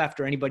chase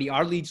after anybody.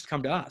 Our leads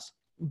come to us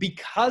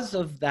because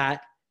of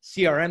that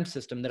CRM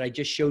system that I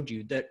just showed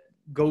you that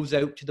goes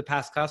out to the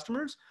past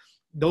customers.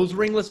 Those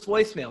ringless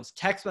voicemails,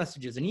 text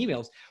messages, and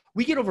emails,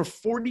 we get over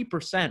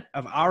 40%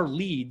 of our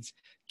leads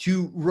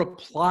to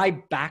reply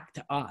back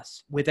to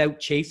us without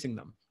chasing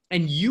them.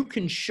 And you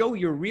can show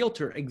your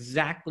realtor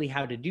exactly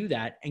how to do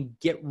that and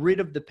get rid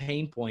of the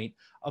pain point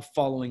of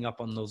following up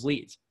on those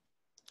leads.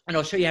 And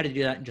I'll show you how to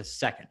do that in just a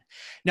second.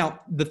 Now,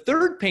 the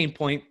third pain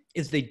point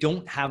is they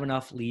don't have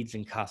enough leads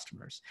and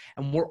customers.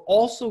 And we're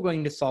also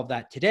going to solve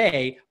that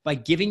today by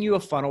giving you a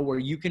funnel where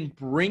you can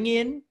bring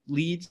in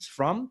leads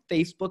from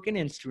Facebook and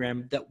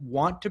Instagram that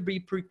want to be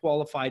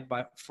pre-qualified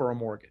for a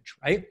mortgage,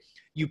 right?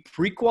 You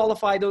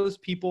pre-qualify those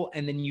people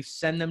and then you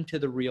send them to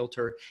the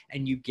realtor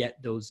and you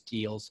get those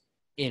deals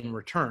in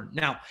return.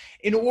 Now,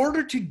 in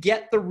order to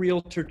get the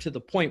realtor to the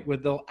point where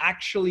they'll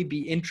actually be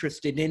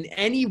interested in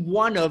any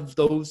one of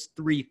those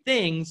three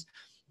things,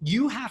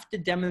 you have to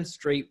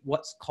demonstrate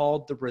what's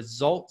called the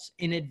results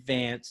in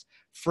advance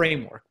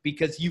framework,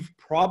 because you've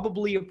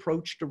probably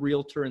approached a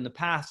realtor in the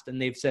past and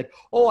they've said,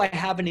 oh, I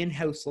have an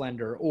in-house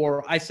lender,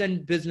 or I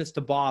send business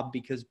to Bob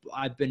because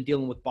I've been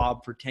dealing with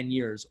Bob for 10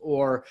 years,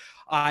 or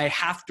I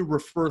have to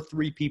refer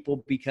 3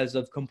 people because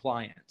of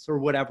compliance, or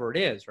whatever it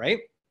is, right?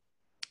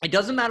 It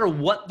doesn't matter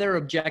what their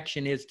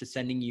objection is to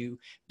sending you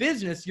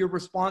business. Your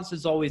response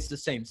is always the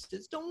same.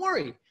 It's, don't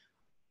worry.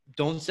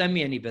 Don't send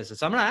me any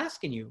business. I'm not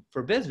asking you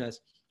for business.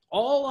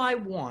 All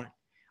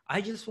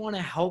I just want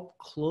to help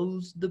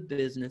close the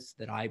business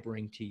that I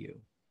bring to you,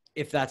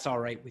 if that's all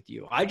right with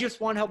you. I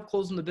just want help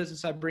closing the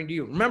business I bring to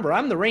you. Remember,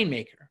 I'm the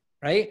rainmaker,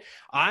 right?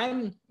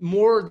 I'm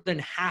more than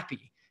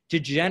happy to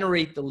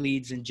generate the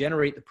leads and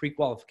generate the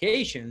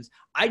pre-qualifications.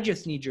 I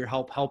just need your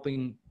help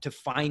helping to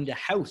find a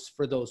house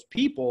for those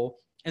people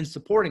and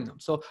supporting them.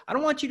 So I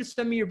don't want you to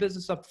send me your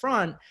business up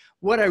front.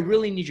 What I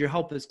really need your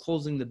help is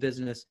closing the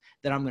business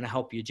that I'm going to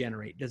help you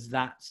generate. Does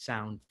that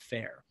sound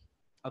fair?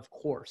 Of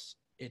course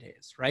it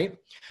is, right?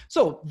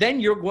 So then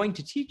you're going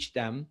to teach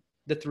them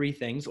the 3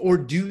 things, or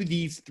do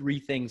these 3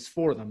 things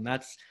for them.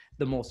 That's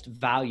the most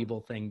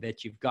valuable thing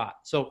that you've got.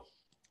 So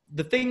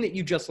the thing that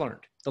you just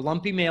learned, the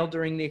lumpy mail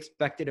during the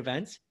expected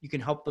events, you can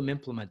help them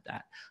implement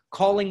that.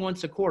 Calling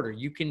once a quarter,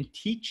 you can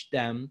teach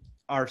them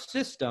our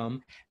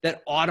system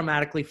that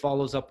automatically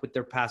follows up with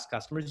their past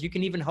customers. You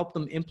can even help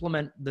them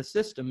implement the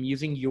system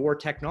using your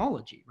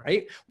technology,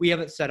 right? We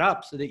have it set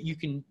up so that you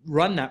can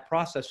run that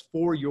process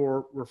for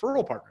your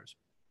referral partners.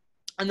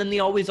 And then the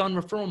always on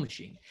referral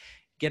machine,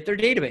 get their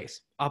database,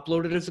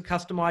 upload it as a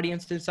custom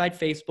audience inside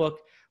Facebook,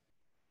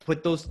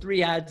 put those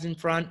 3 ads in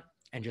front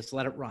and just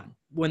let it run.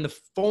 When the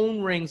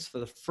phone rings for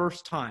the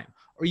first time,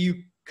 or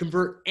you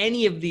convert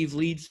any of these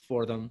leads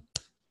for them,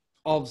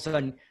 all of a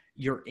sudden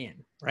you're in,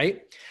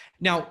 right?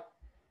 Now,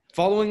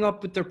 following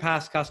up with their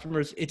past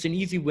customers, it's an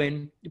easy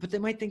win, but they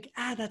might think,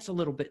 that's a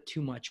little bit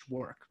too much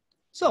work.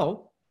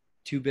 So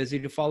too busy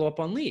to follow up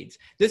on leads.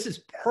 This is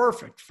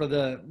perfect for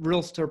the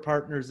realtor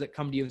partners that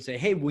come to you and say,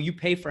 hey, will you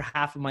pay for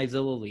half of my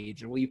Zillow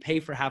leads? Or will you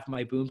pay for half of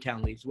my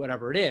Boomtown leads?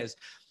 Whatever it is.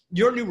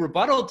 Your new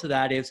rebuttal to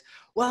that is,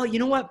 well, you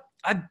know what?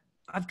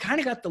 I've kind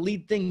of got the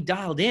lead thing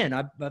dialed in.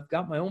 I've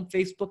got my own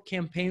Facebook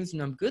campaigns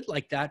and I'm good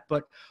like that.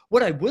 But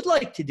what I would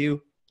like to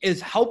do is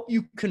help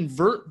you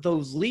convert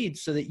those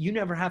leads so that you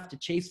never have to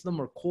chase them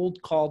or cold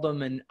call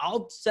them. And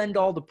I'll send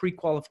all the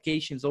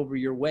pre-qualifications over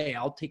your way.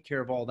 I'll take care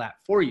of all that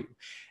for you.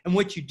 And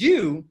what you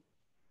do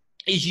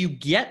is you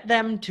get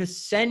them to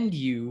send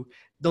you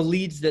the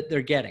leads that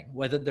they're getting,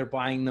 whether they're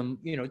buying them,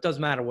 it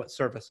doesn't matter what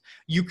service.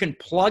 You can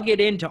plug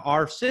it into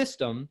our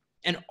system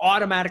and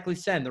automatically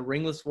send the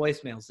ringless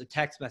voicemails, the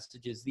text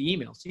messages, the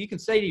emails. So you can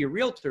say to your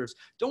realtors,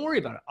 don't worry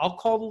about it. I'll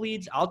call the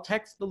leads. I'll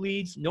text the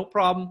leads. No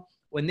problem.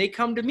 When they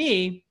come to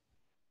me,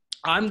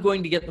 I'm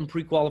going to get them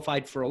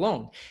pre-qualified for a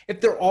loan.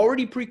 If they're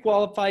already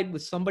pre-qualified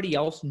with somebody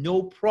else,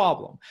 no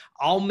problem.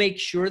 I'll make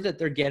sure that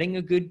they're getting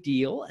a good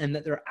deal and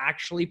that they're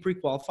actually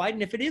pre-qualified.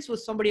 And if it is with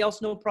somebody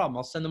else, no problem.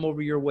 I'll send them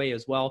over your way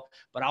as well,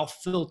 but I'll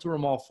filter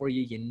them all for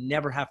you. You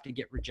never have to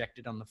get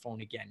rejected on the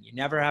phone again. You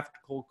never have to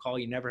cold call.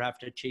 You never have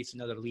to chase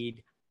another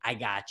lead. I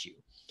got you.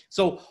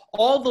 So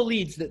all the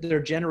leads that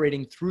they're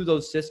generating through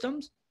those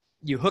systems,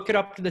 you hook it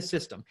up to the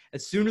system.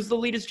 As soon as the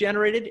lead is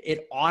generated,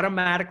 it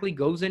automatically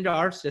goes into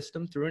our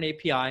system through an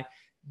API,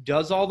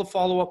 does all the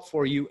follow-up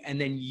for you,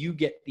 and then you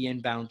get the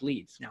inbound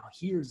leads. Now,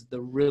 here's the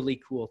really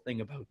cool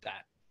thing about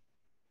that.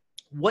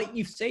 What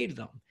you say to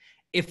them,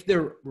 if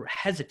they're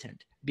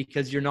hesitant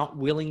because you're not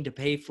willing to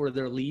pay for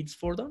their leads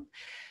for them,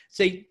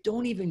 say,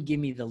 don't even give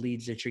me the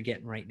leads that you're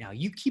getting right now.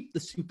 You keep the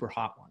super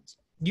hot ones.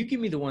 You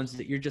give me the ones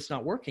that you're just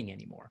not working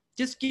anymore.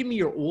 Just give me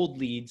your old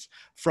leads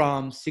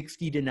from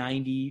 60 to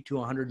 90 to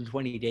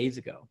 120 days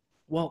ago.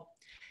 Well,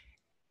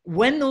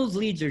 when those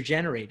leads are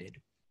generated,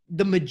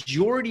 the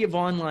majority of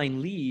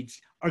online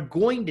leads are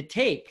going to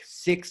take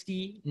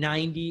 60,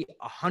 90,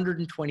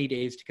 120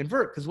 days to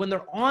convert. Because when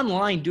they're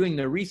online doing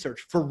their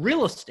research for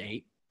real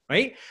estate,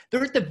 right,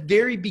 they're at the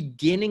very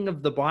beginning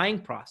of the buying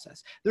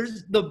process.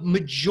 There's the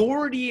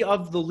majority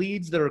of the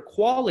leads that are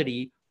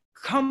quality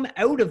come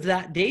out of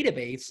that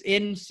database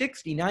in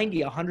 60,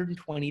 90,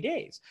 120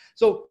 days.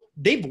 So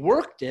they've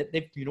worked it.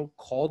 They've,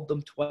 called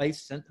them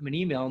twice, sent them an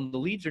email, and the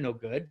leads are no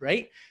good,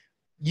 right?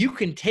 You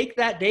can take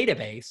that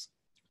database,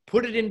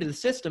 put it into the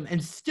system,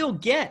 and still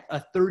get a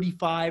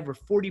 35 or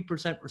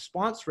 40%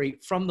 response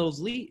rate from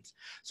those leads.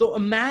 So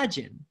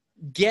imagine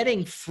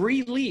getting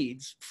free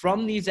leads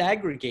from these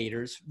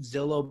aggregators,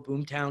 Zillow,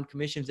 Boomtown,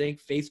 Commissions Inc.,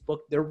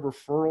 Facebook, their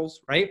referrals,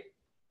 right?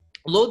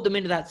 Load them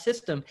into that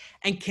system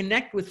and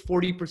connect with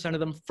 40% of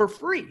them for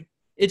free.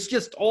 It's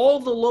just all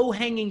the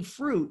low-hanging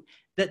fruit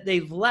that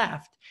they've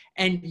left,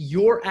 and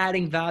you're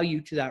adding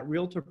value to that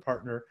realtor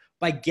partner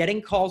by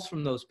getting calls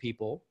from those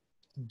people,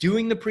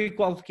 doing the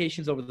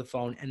pre-qualifications over the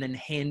phone, and then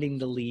handing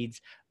the leads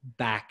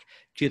back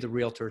to the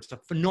realtor. It's a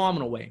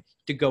phenomenal way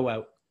to go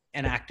out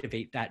and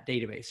activate that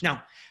database.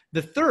 Now,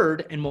 the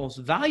third and most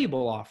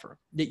valuable offer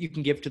that you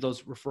can give to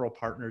those referral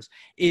partners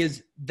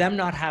is them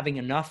not having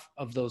enough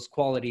of those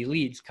quality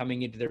leads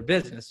coming into their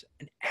business.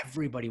 And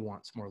everybody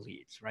wants more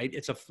leads, right?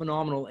 It's a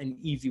phenomenal and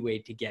easy way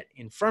to get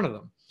in front of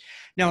them.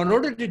 Now, in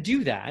order to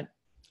do that,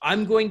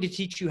 I'm going to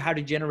teach you how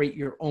to generate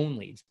your own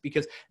leads,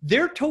 because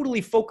they're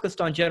totally focused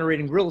on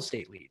generating real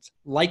estate leads.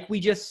 Like we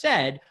just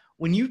said,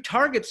 when you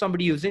target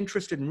somebody who's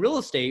interested in real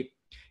estate,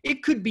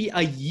 it could be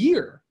a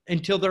year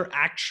until they're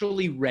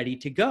actually ready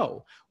to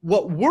go.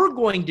 What we're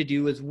going to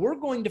do is we're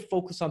going to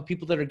focus on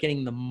people that are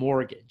getting the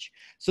mortgage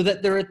so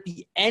that they're at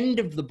the end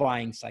of the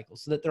buying cycle,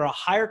 so that they're a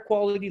higher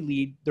quality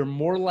lead. They're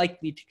more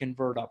likely to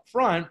convert up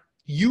front.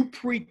 You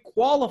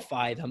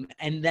pre-qualify them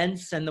and then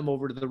send them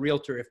over to the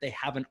realtor if they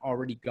haven't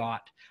already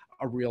got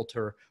a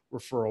realtor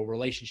referral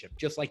relationship.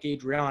 Just like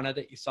Adriana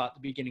that you saw at the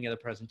beginning of the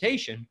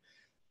presentation,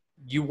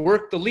 you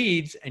work the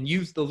leads and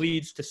use the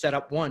leads to set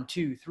up 1,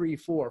 2, 3,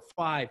 4,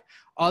 5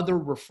 other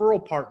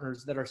referral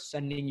partners that are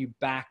sending you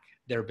back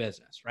their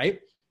business, right?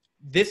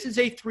 This is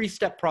a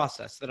 3-step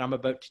process that I'm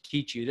about to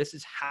teach you. This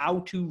is how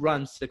to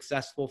run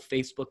successful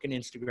Facebook and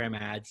Instagram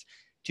ads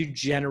to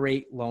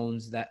generate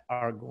loans that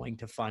are going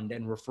to fund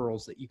and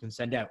referrals that you can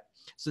send out.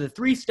 So the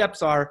 3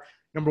 steps are,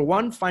 number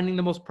 1, finding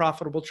the most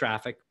profitable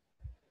traffic.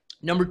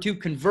 Number 2,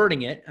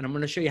 converting it. And I'm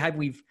going to show you how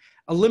we've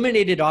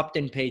eliminated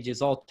opt-in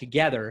pages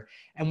altogether,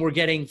 and we're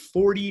getting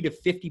 40 to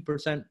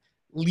 50%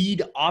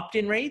 lead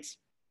opt-in rates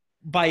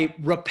by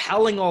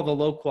repelling all the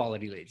low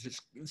quality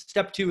leads.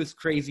 Step 2 is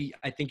crazy.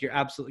 I think you're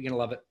absolutely going to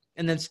love it.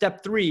 And then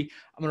step 3,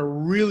 I'm going to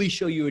really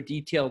show you a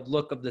detailed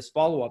look of this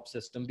follow-up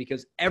system,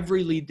 because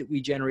every lead that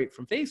we generate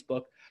from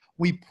Facebook,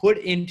 we put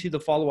into the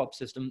follow-up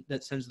system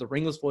that sends the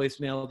ringless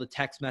voicemail, the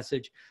text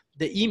message,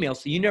 the email.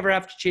 So you never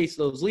have to chase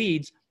those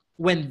leads.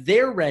 When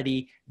they're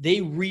ready,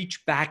 they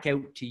reach back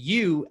out to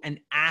you and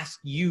ask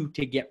you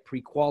to get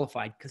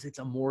pre-qualified because it's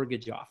a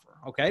mortgage offer.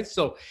 Okay.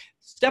 So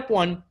step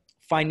 1,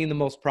 finding the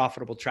most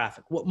profitable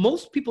traffic. What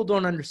most people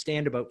don't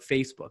understand about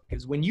Facebook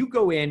is when you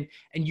go in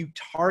and you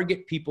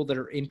target people that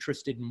are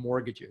interested in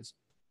mortgages,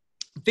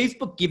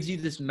 Facebook gives you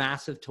this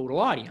massive total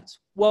audience.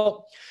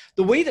 Well,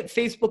 the way that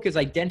Facebook is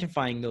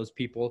identifying those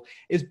people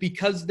is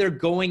because they're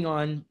going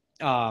on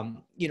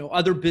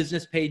other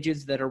business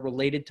pages that are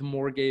related to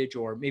mortgage,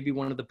 or maybe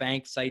one of the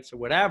bank sites or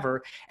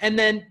whatever. And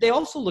then they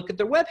also look at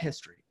their web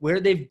history, where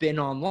they've been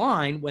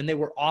online when they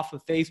were off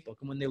of Facebook.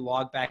 And when they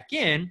log back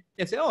in,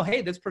 they say, oh,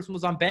 hey, this person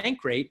was on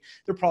Bankrate.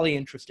 They're probably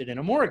interested in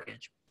a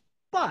mortgage.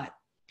 But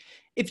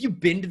if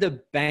you've been to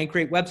the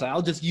Bankrate website,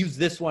 I'll just use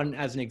this one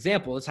as an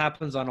example. This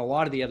happens on a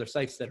lot of the other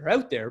sites that are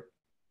out there.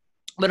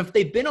 But if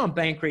they've been on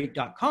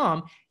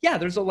bankrate.com, yeah,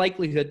 there's a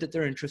likelihood that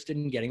they're interested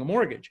in getting a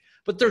mortgage.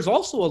 But there's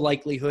also a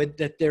likelihood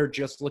that they're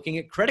just looking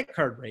at credit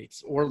card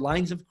rates or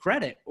lines of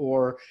credit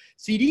or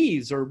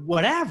CDs or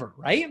whatever,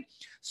 right?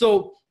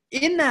 So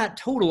in that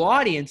total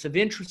audience of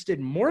interested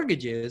in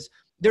mortgages,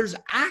 there's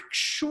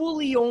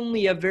actually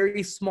only a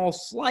very small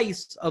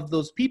slice of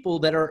those people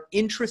that are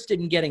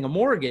interested in getting a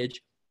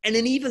mortgage, and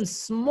an even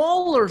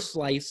smaller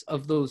slice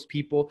of those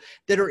people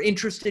that are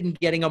interested in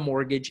getting a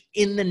mortgage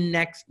in the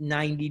next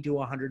 90 to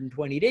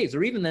 120 days,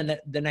 or even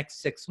the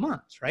next 6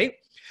 months, right?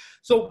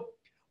 So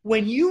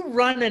when you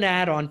run an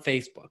ad on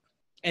Facebook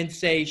and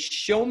say,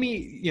 show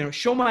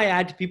my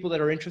ad to people that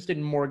are interested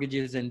in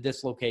mortgages in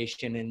this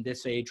location and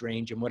this age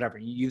range and whatever,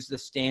 you use the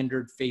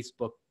standard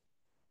Facebook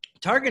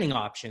targeting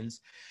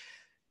options,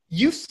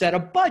 you set a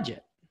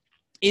budget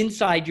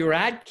inside your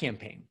ad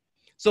campaign.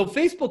 So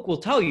Facebook will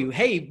tell you,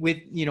 hey,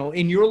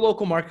 in your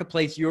local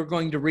marketplace, you're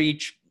going to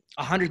reach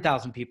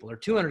 100,000 people or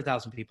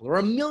 200,000 people or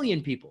 1 million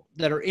people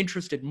that are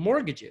interested in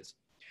mortgages.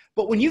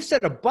 But when you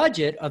set a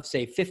budget of,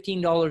 say,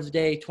 $15 a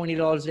day,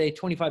 $20 a day,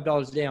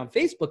 $25 a day on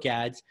Facebook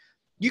ads,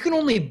 you can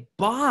only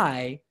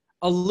buy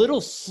a little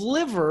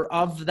sliver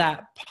of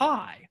that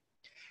pie.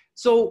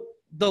 So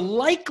the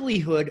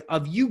likelihood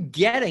of you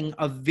getting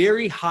a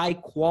very high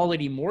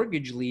quality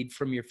mortgage lead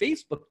from your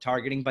Facebook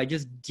targeting by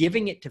just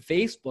giving it to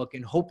Facebook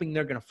and hoping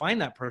they're going to find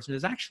that person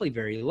is actually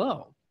very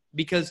low,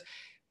 because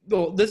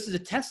this is a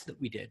test that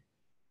we did.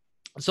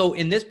 So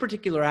in this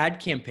particular ad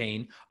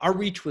campaign, our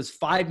reach was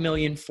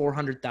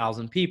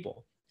 5,400,000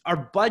 people.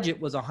 Our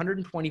budget was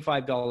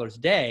 $125 a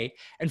day.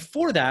 And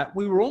for that,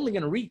 we were only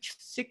going to reach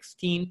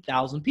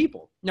 16,000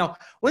 people. Now,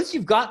 once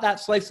you've got that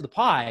slice of the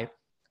pie,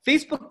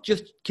 Facebook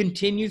just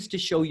continues to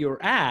show your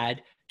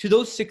ad to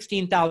those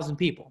 16,000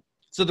 people.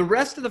 So the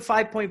rest of the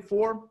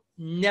 5.4,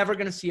 never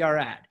going to see our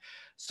ad.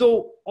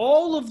 So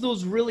all of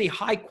those really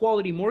high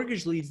quality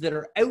mortgage leads that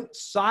are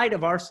outside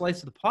of our slice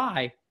of the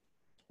pie,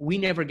 we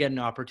never get an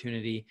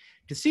opportunity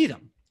to see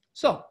them.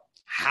 So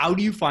how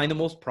do you find the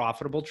most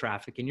profitable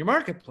traffic in your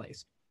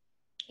marketplace?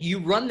 You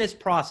run this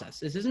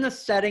process. This isn't a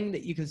setting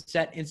that you can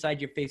set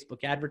inside your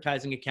Facebook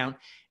advertising account.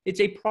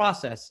 It's a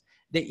process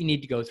that you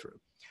need to go through.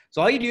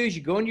 So all you do is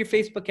you go into your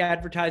Facebook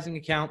advertising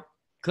account,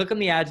 click on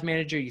the ads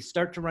manager, you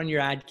start to run your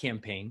ad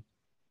campaign.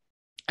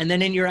 And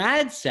then in your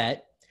ad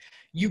set,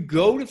 you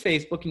go to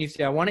Facebook and you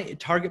say, I want to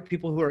target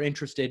people who are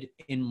interested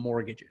in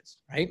mortgages,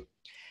 right?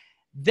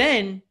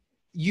 Then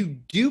you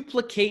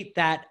duplicate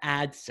that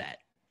ad set.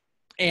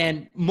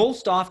 And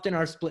most often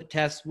our split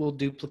tests will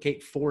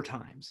duplicate 4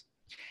 times.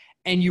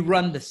 And you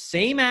run the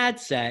same ad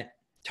set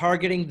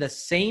targeting the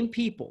same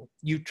people.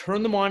 You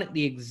turn them on at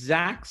the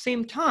exact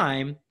same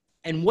time.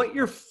 And what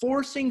you're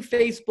forcing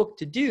Facebook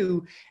to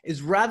do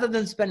is, rather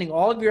than spending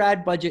all of your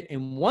ad budget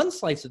in one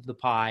slice of the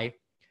pie,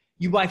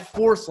 you buy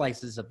 4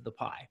 slices of the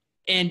pie.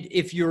 And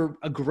if you're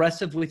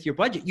aggressive with your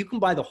budget, you can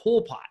buy the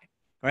whole pie,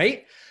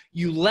 right?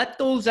 You let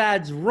those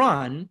ads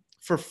run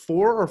for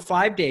 4 or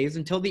 5 days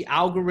until the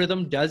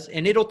algorithm does,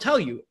 and it'll tell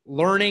you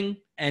learning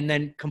and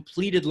then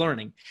completed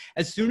learning.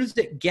 As soon as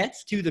it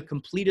gets to the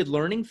completed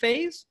learning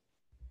phase,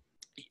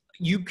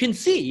 you can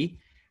see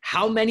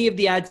how many of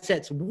the ad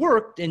sets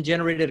worked and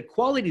generated a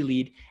quality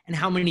lead and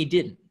how many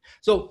didn't.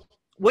 So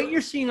what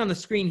you're seeing on the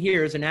screen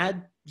here is an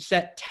ad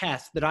set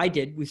test that I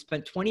did. We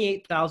spent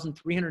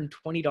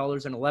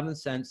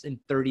 $28,320.11 in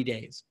 30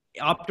 days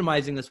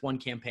optimizing this one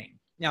campaign.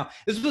 Now,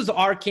 this was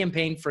our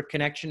campaign for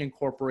Connection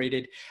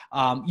Incorporated.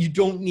 You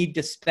don't need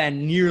to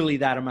spend nearly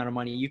that amount of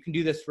money. You can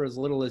do this for as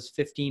little as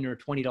 $15 or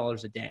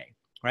 $20 a day,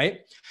 right?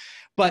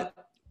 But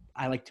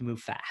I like to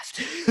move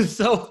fast.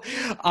 So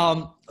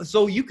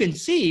you can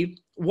see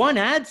one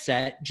ad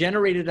set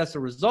generated us a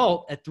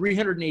result at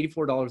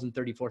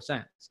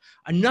 $384.34.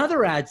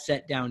 Another ad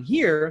set down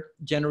here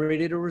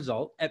generated a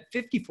result at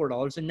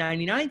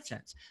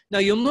 $54.99. Now,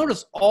 you'll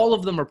notice all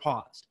of them are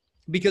paused,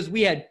 because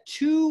we had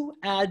 2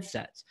 ad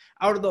sets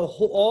out of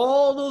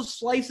all those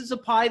slices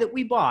of pie that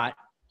we bought.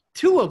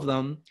 2 of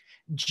them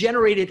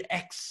generated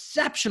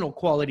exceptional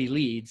quality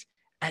leads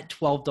at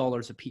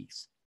 $12 a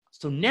piece.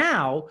 So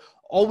now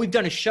all we've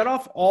done is shut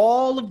off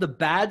all of the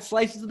bad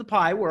slices of the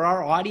pie where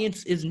our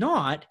audience is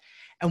not,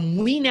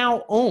 and we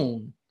now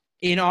own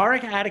in our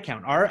ad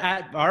account,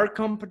 our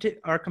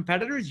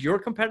competitors, your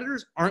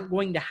competitors aren't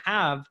going to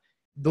have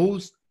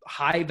those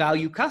high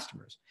value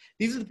customers.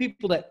 These are the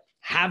people that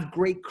have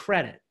great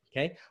credit,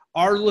 okay,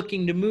 are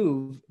looking to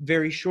move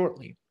very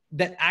shortly,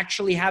 that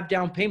actually have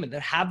down payment,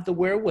 that have the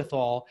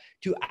wherewithal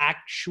to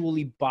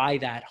actually buy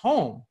that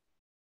home.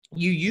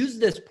 You use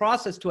this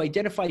process to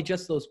identify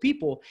just those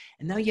people,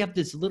 and now you have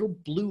this little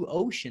blue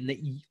ocean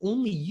that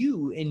only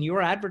you in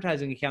your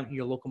advertising account in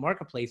your local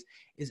marketplace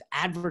is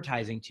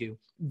advertising to.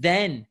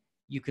 Then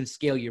you can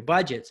scale your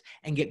budgets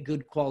and get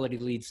good quality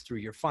leads through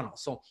your funnel.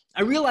 So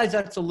I realize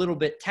that's a little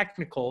bit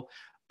technical,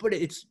 but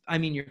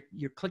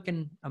you're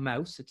clicking a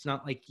mouse. It's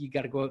not like you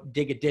got to go out,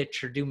 dig a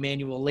ditch or do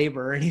manual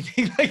labor or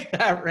anything like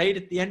that, right?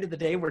 At the end of the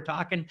day, we're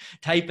talking,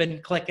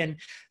 typing, clicking.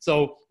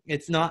 So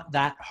it's not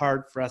that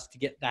hard for us to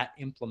get that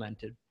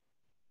implemented.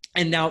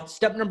 And now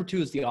step number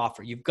 2 is the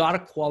offer. You've got to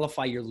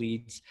qualify your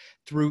leads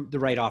through the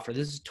right offer.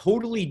 This is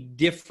totally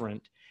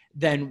different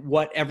than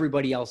what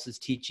everybody else is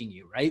teaching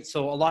you, right?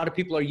 So a lot of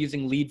people are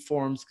using lead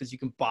forms because you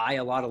can buy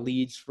a lot of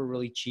leads for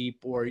really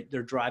cheap, or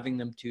they're driving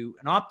them to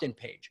an opt-in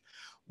page.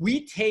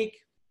 We take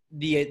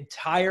the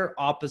entire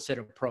opposite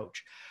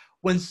approach.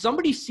 When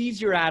somebody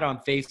sees your ad on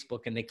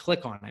Facebook and they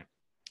click on it,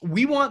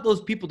 we want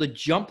those people to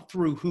jump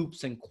through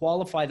hoops and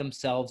qualify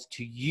themselves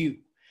to you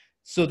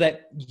so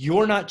that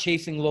you're not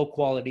chasing low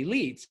quality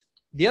leads.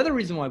 The other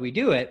reason why we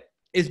do it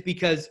is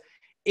because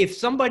if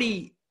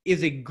somebody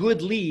is a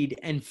good lead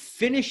and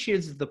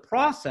finishes the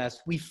process,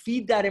 we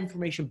feed that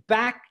information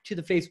back to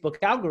the Facebook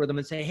algorithm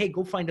and say, hey,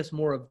 go find us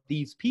more of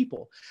these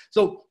people.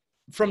 So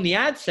from the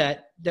ad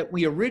set that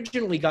we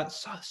originally got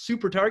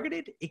super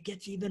targeted, it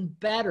gets even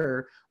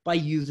better by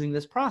using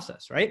this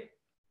process, right?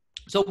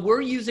 So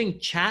we're using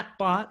chat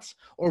bots,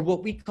 or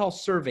what we call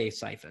survey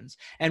siphons,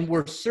 and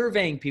we're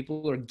surveying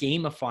people or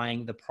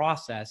gamifying the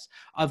process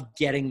of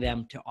getting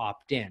them to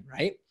opt in,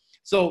 right?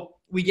 So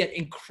we get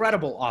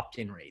incredible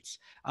opt-in rates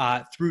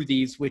through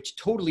these, which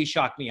totally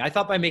shocked me. I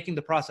thought by making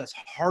the process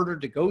harder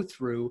to go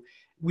through,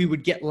 we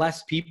would get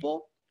less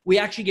people. We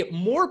actually get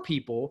more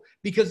people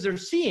because they're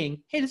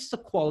seeing, hey, this is a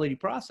quality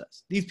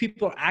process. These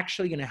people are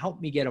actually going to help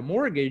me get a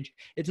mortgage.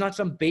 It's not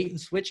some bait and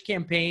switch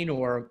campaign,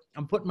 or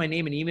I'm putting my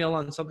name and email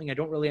on something I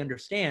don't really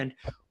understand.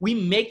 We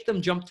make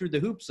them jump through the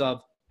hoops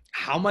of,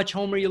 how much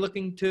home are you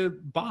looking to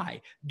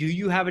buy? Do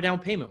you have a down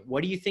payment?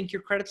 What do you think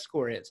your credit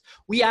score is?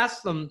 We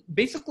ask them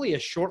basically a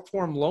short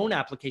form loan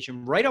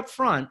application right up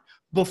front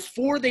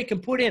before they can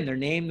put in their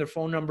name, their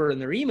phone number,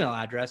 and their email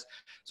address.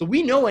 So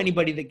we know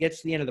anybody that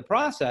gets to the end of the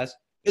process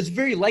is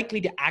very likely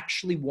to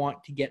actually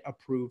want to get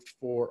approved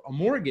for a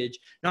mortgage,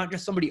 not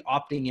just somebody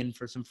opting in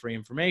for some free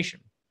information.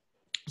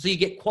 So you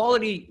get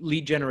quality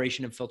lead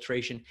generation and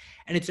filtration,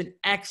 and it's an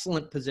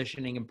excellent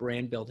positioning and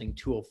brand building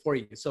tool for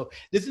you. So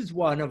this is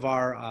one of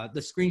our, the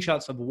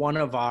screenshots of one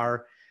of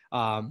our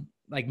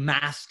like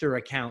master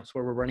accounts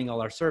where we're running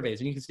all our surveys.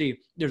 And you can see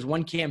there's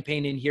one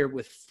campaign in here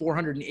with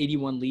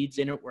 481 leads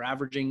in it. We're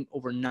averaging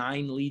over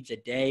 9 leads a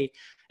day,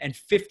 and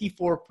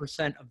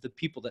 54% of the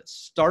people that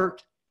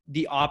start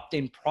the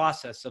opt-in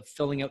process of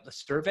filling out the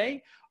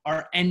survey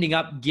are ending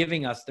up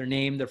giving us their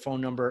name, their phone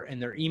number,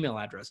 and their email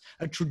address.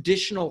 A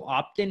traditional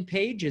opt-in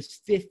page is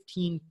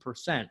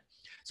 15%.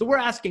 So we're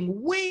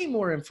asking way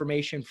more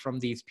information from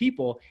these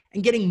people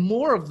and getting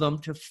more of them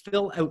to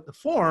fill out the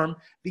form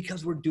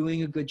because we're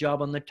doing a good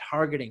job on the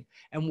targeting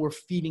and we're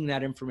feeding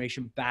that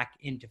information back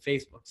into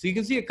Facebook. So you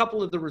can see a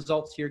couple of the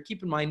results here.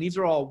 Keep in mind, these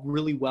are all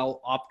really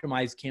well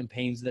optimized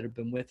campaigns that have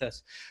been with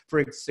us for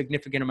a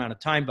significant amount of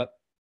time, but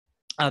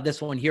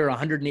this one here,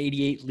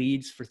 188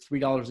 leads for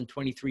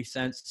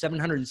 $3.23,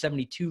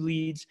 772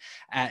 leads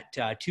at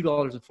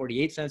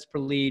 $2.48 per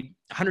lead,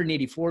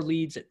 184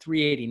 leads at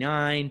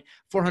 $3.89,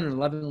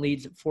 411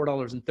 leads at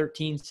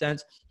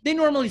 $4.13. They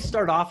normally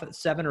start off at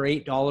 $7 or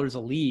 $8 a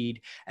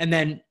lead. And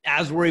then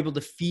as we're able to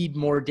feed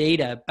more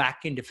data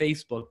back into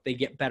Facebook, they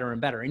get better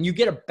and better. And you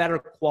get a better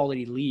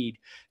quality lead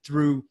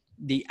through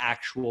the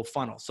actual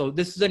funnel. So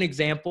this is an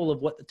example of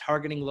what the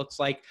targeting looks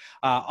like.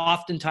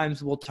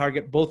 Oftentimes we'll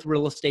target both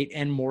real estate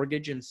and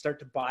mortgage and start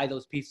to buy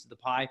those pieces of the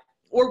pie,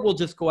 or we'll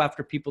just go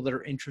after people that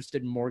are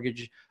interested in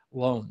mortgage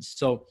loans.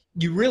 So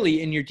you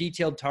really, in your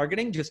detailed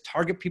targeting, just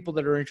target people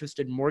that are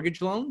interested in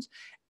mortgage loans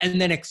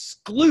and then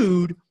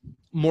exclude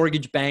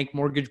mortgage bank,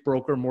 mortgage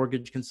broker,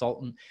 mortgage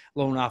consultant,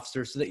 loan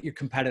officer, so that your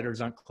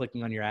competitors aren't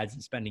clicking on your ads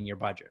and spending your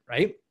budget,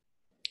 right?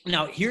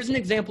 Now, here's an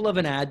example of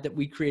an ad that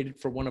we created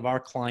for one of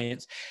our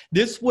clients.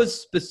 This was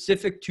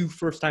specific to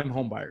first-time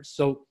homebuyers.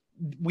 So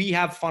we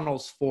have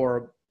funnels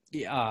for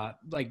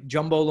like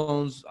jumbo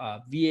loans,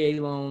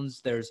 VA loans.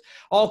 There's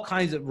all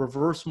kinds of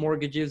reverse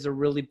mortgages are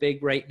really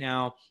big right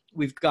now.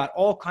 We've got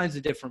all kinds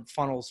of different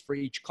funnels for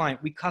each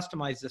client. We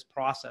customize this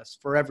process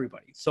for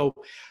everybody. So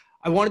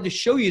I wanted to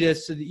show you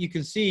this so that you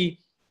can see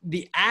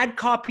the ad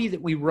copy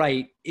that we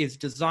write is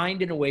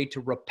designed in a way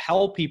to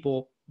repel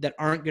people that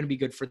aren't going to be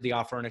good for the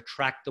offer and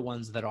attract the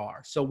ones that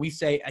are. So we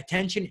say,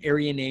 attention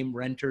area name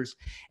renters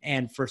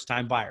and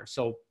first-time buyers.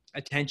 So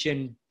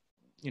attention,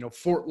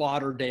 Fort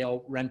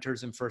Lauderdale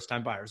renters and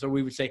first-time buyers. Or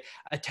we would say,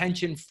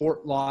 attention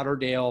Fort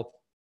Lauderdale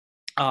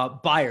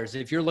buyers.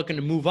 If you're looking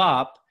to move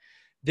up,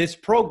 this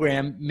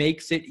program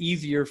makes it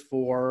easier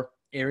for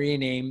area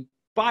name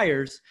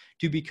buyers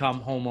to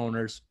become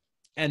homeowners.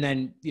 And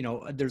then,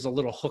 there's a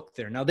little hook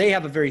there. Now they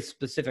have a very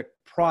specific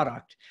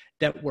product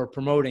that we're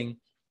promoting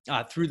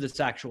through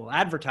this actual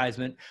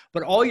advertisement.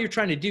 But all you're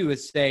trying to do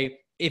is say,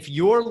 if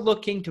you're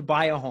looking to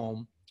buy a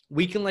home,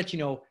 we can let you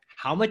know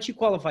how much you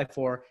qualify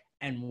for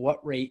and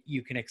what rate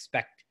you can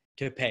expect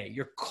to pay.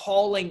 You're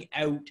calling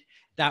out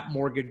that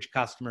mortgage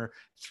customer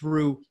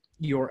through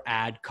your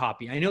ad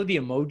copy. I know the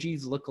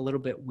emojis look a little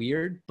bit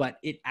weird, but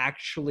it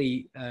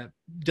actually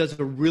does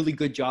a really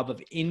good job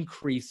of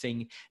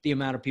increasing the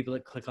amount of people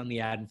that click on the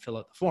ad and fill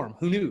out the form.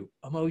 Who knew?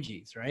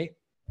 Emojis, right?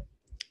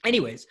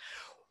 Anyways,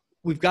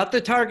 we've got the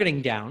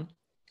targeting down.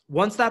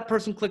 Once that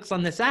person clicks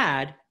on this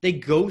ad, they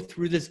go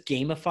through this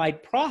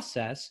gamified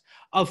process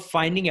of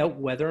finding out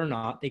whether or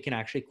not they can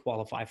actually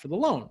qualify for the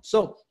loan.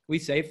 So we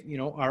say,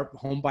 our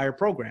home buyer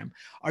program,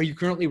 are you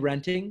currently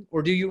renting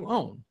or do you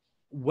own?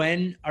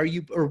 When are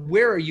you, or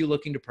where are you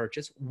looking to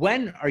purchase?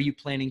 When are you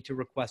planning to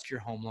request your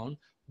home loan?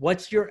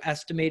 What's your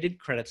estimated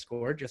credit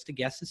score? Just a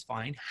guess is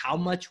fine. How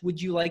much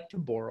would you like to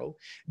borrow?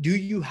 Do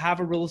you have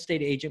a real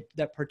estate agent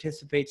that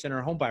participates in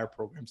our home buyer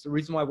programs? The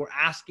reason why we're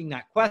asking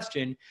that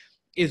question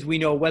is we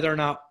know whether or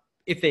not,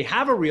 if they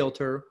have a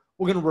realtor,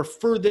 we're going to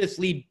refer this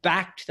lead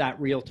back to that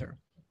realtor.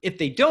 If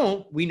they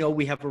don't, we know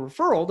we have a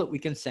referral that we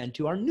can send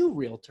to our new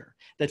realtor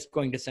that's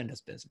going to send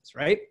us business,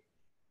 right?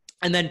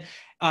 And then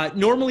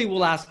normally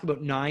we'll ask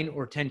about 9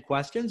 or 10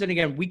 questions. And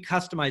again, we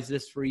customize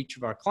this for each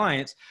of our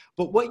clients.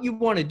 But what you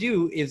want to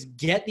do is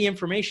get the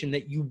information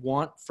that you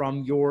want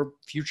from your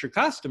future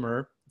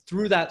customer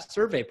through that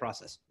survey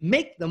process.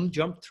 Make them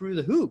jump through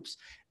the hoops.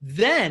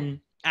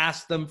 Then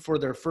ask them for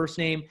their first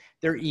name,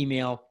 their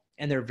email,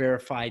 and their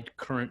verified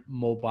current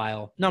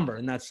mobile number.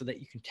 And that's so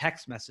that you can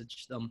text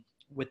message them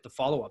with the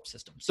follow-up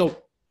system.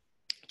 So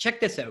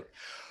check this out.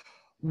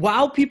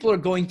 While people are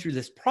going through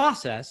this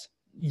process,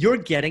 you're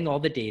getting all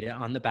the data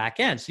on the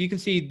back end. So you can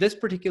see this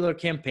particular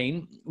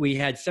campaign, we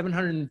had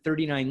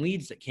 739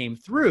 leads that came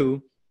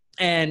through,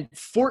 and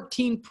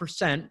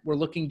 14% were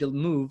looking to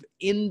move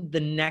in the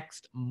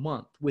next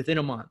month, within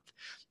a month.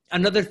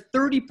 Another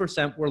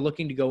 30% were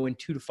looking to go in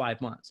 2 to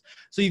 5 months.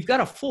 So you've got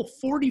a full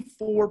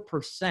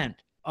 44%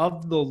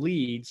 of the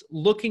leads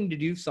looking to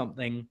do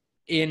something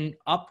in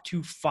up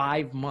to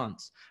 5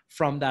 months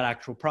from that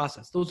actual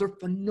process. Those are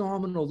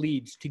phenomenal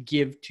leads to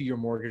give to your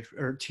mortgage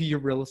or to your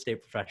real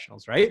estate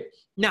professionals, right?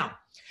 Now,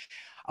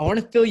 I want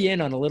to fill you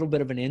in on a little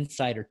bit of an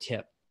insider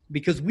tip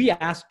because we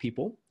asked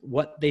people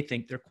what they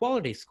think their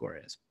quality score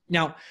is.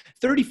 Now,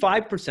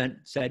 35%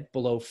 said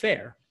below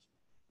fair.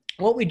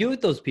 What we do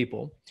with those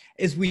people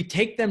is we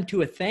take them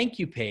to a thank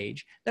you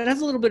page that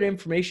has a little bit of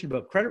information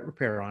about credit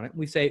repair on it.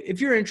 We say, if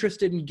you're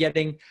interested in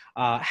getting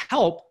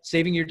help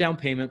saving your down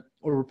payment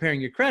or repairing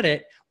your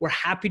credit, we're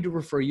happy to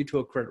refer you to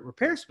a credit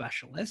repair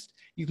specialist.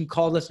 You can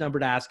call this number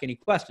to ask any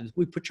questions.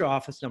 We put your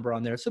office number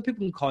on there so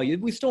people can call you.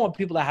 We still want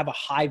people to have a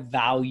high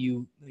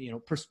value,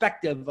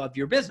 perspective of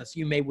your business.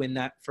 You may win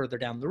that further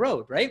down the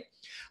road, right?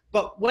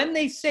 But when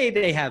they say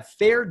they have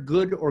fair,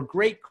 good, or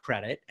great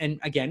credit, and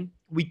again,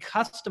 we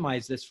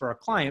customize this for our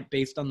client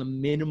based on the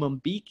minimum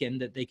beacon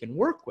that they can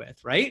work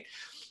with, right?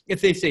 If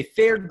they say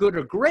fair, good,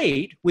 or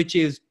great, which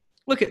is,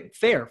 look at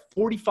fair,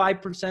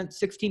 45%,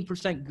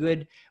 16%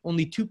 good,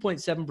 only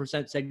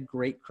 2.7% said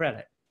great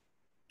credit.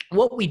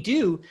 What we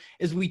do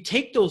is we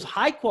take those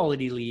high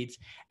quality leads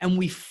and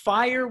we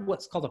fire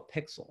what's called a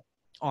pixel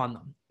on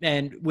them.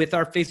 And with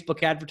our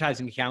Facebook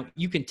advertising account,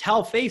 you can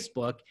tell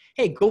Facebook,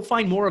 hey, go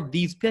find more of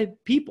these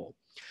people.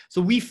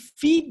 So we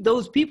feed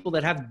those people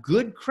that have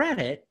good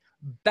credit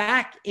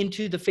back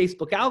into the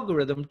Facebook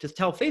algorithm to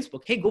tell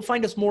Facebook, hey, go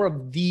find us more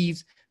of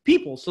these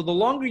people. So the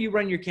longer you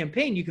run your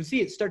campaign, you can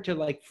see it start to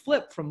like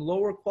flip from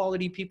lower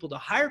quality people to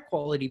higher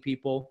quality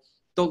people.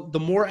 The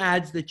more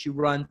ads that you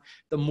run,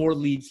 the more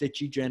leads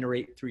that you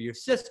generate through your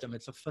system.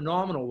 It's a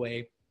phenomenal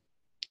way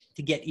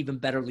to get even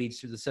better leads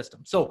through the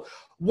system. So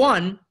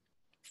one,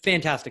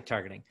 fantastic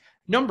targeting.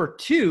 Number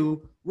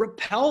two,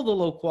 repel the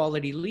low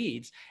quality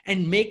leads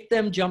and make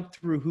them jump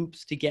through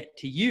hoops to get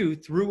to you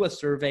through a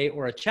survey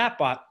or a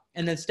chatbot.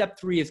 And then step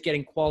three is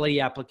getting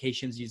quality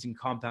applications using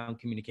compound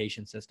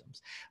communication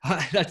systems.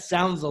 That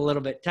sounds a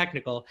little bit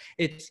technical.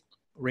 It's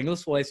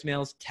ringless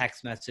voicemails,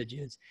 text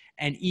messages,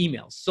 and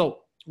emails. So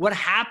what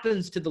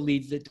happens to the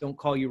leads that don't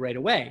call you right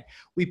away?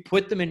 We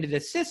put them into the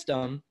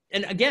system.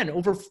 And again,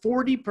 over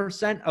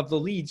 40% of the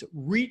leads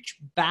reach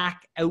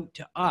back out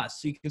to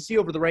us. So you can see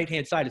over the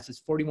right-hand side, it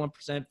says 41%,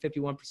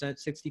 51%,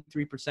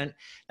 63%.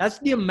 That's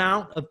the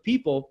amount of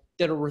people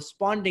that are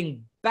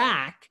responding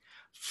back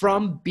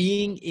from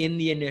being in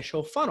the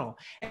initial funnel.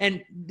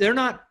 And they're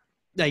not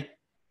like,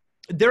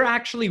 they're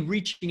actually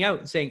reaching out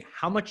and saying,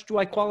 how much do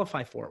I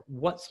qualify for?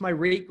 What's my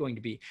rate going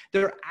to be?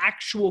 There are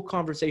actual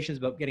conversations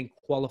about getting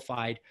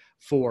qualified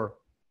for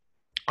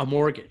a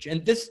mortgage.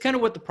 And this is kind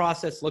of what the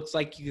process looks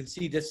like. You can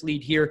see this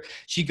lead here.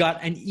 She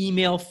got an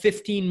email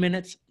 15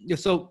 minutes.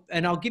 So,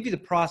 and I'll give you the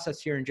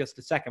process here in just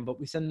a second, but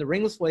we send the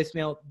ringless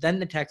voicemail, then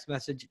the text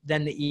message,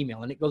 then the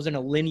email, and it goes in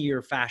a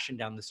linear fashion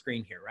down the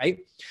screen here, right?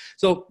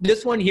 So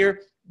this one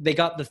here, they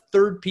got the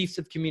third piece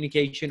of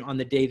communication on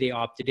the day they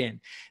opted in.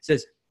 It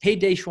says, hey,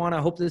 Deshwan,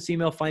 I hope this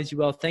email finds you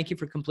well. Thank you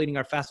for completing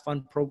our Fast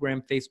Fund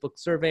program Facebook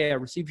survey. I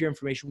received your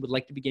information, would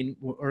like to begin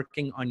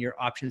working on your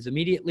options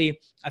immediately.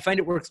 I find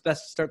it works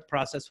best to start the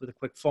process with a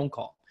quick phone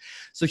call.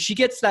 So she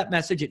gets that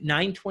message at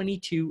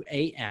 9:22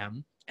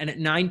 a.m. And at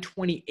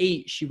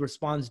 9:28, she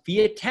responds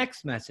via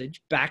text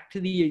message back to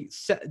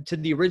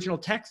the original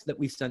text that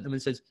we sent them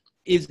and says,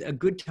 is a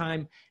good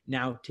time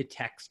now to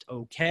text.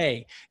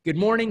 Okay. Good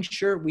morning.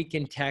 Sure, we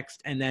can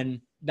text. And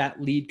then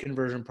that lead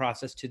conversion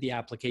process to the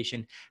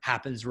application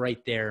happens right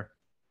there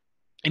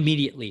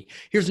immediately.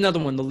 Here's another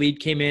one. The lead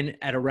came in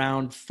at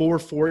around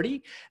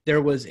 4:40.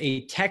 There was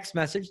a text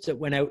message that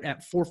went out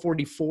at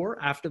 4:44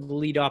 after the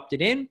lead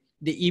opted in.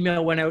 The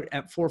email went out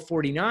at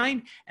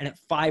 4:49, and at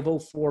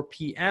 5:04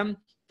 p.m.,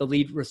 the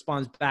lead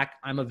responds back,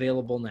 I'm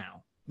available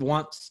now.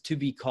 Wants to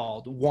be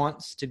called,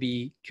 wants to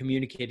be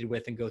communicated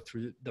with and go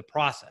through the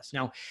process.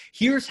 Now,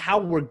 here's how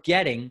we're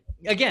getting,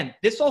 again,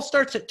 this all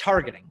starts at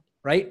targeting,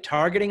 right?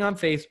 Targeting on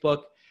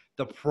Facebook,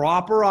 the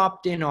proper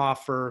opt-in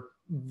offer,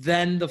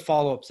 then the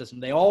follow-up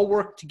system. They all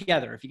work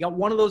together. If you got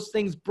one of those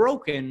things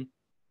broken,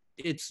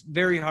 it's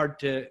very hard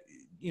to,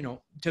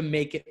 to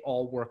make it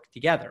all work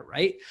together,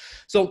 right?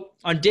 So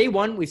on day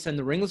one, we send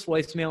the ringless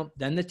voicemail,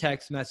 then the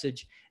text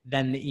message,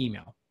 then the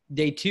email.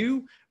 Day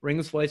two,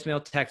 ringless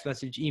voicemail, text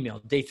message, email.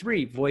 Day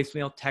three,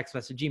 voicemail, text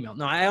message, email.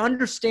 Now, I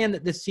understand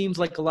that this seems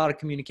like a lot of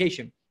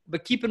communication,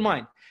 but keep in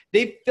mind,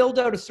 they've filled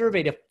out a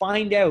survey to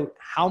find out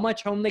how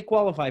much home they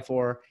qualify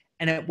for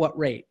and at what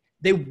rate.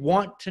 They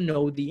want to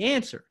know the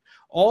answer.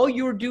 All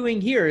you're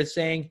doing here is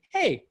saying,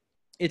 hey,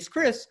 it's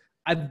Chris.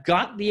 I've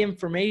got the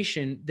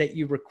information that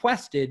you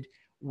requested.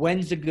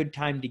 When's a good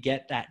time to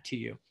get that to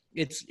you?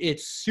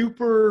 It's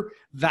super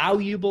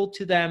valuable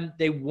to them.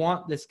 They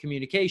want this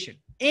communication.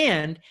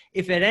 And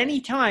if at any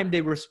time they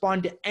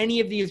respond to any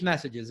of these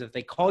messages, if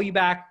they call you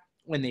back,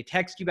 when they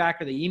text you back,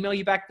 or they email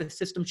you back, the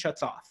system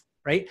shuts off,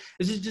 right?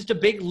 This is just a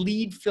big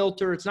lead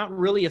filter. It's not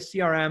really a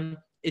CRM.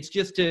 It's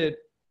just to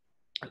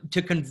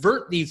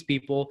convert these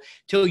people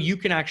till you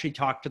can actually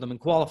talk to them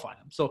and qualify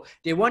them. So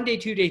day one, day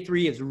two, day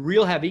three is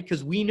real heavy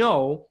because we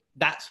know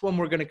that's when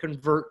we're going to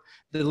convert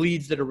the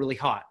leads that are really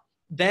hot.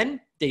 Then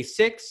day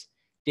 6,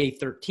 day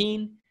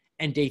 13,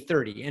 and day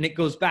 30. And it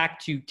goes back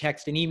to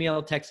text and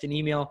email,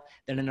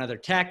 then another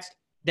text.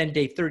 Then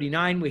day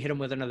 39, we hit them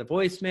with another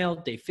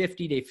voicemail, day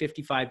 50, day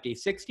 55, day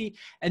 60.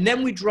 And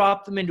then we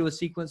drop them into a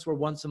sequence where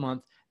once a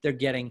month, they're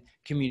getting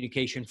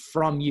communication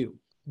from you.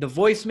 The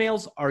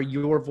voicemails are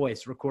your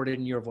voice, recorded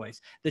in your voice.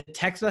 The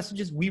text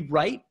messages we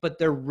write, but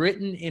they're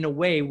written in a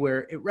way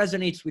where it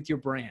resonates with your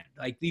brand.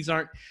 Like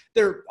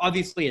they're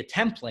obviously a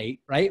template,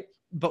 right?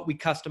 But we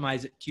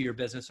customize it to your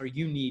business, or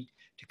you need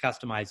to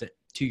customize it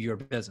to your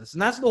business.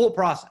 And that's the whole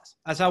process.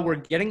 That's how we're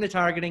getting the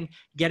targeting,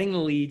 getting the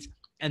leads,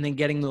 and then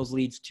getting those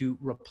leads to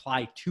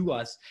reply to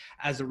us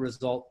as a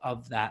result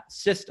of that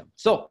system.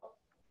 So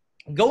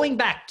going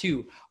back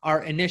to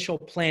our initial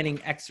planning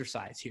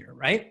exercise here,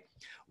 right?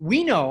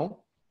 We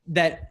know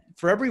that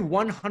for every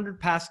 100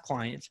 past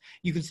clients,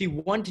 you can see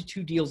 1 to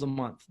 2 deals a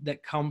month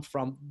that come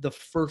from the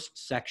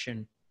first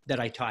section that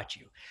I taught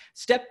you.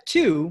 Step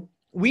 2,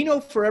 we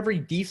know for every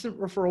decent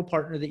referral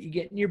partner that you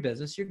get in your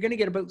business, you're going to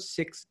get about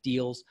 6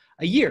 deals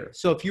a year.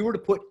 So if you were to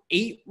put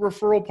 8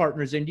 referral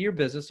partners into your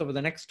business over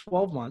the next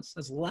 12 months,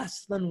 that's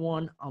less than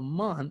 1 a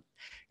month.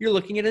 You're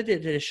looking at an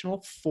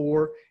additional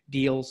 4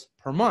 deals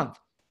per month.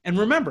 And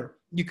remember,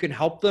 you can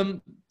help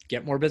them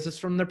get more business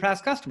from their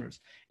past customers.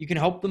 You can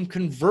help them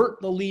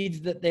convert the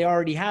leads that they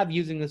already have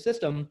using the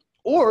system,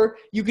 or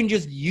you can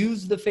just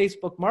use the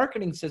Facebook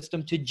marketing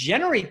system to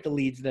generate the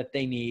leads that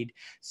they need,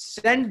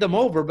 send them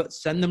over, but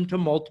send them to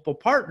multiple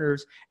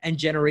partners and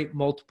generate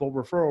multiple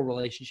referral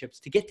relationships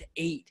to get to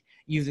 8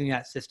 using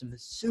that system.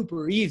 It's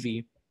super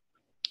easy.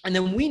 And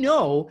then we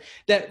know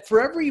that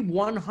for every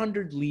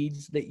 100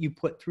 leads that you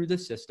put through the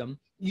system,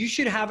 you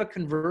should have a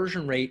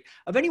conversion rate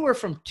of anywhere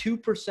from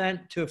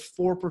 2% to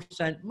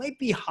 4%, might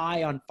be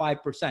high on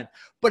 5%.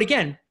 But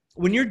again,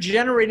 when you're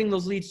generating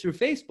those leads through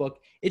Facebook,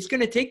 it's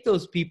going to take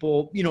those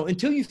people,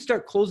 until you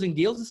start closing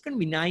deals, it's going to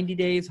be 90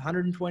 days,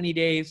 120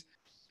 days.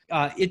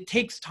 It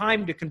takes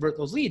time to convert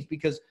those leads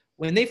because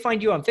when they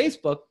find you on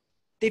Facebook,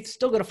 they've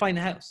still got to find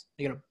the house.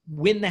 They got to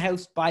win the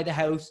house, buy the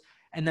house,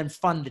 and then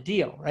fund the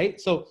deal, right?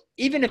 So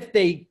even if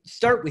they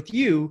start with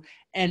you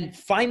and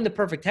find the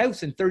perfect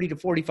house in 30 to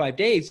 45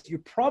 days, you're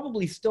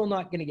probably still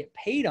not going to get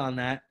paid on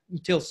that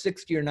until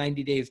 60 or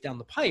 90 days down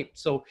the pipe.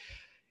 So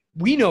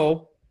we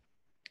know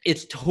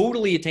it's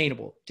totally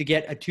attainable to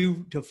get a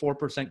 2 to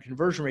 4%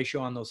 conversion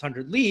ratio on those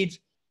 100 leads,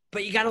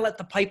 but you got to let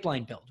the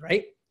pipeline build,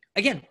 right?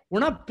 Again,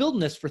 we're not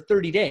building this for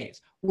 30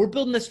 days. We're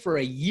building this for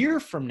a year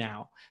from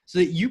now so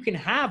that you can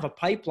have a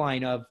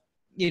pipeline of,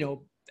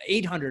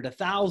 800,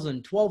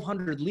 1,000,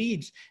 1,200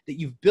 leads that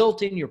you've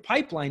built in your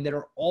pipeline that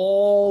are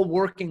all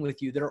working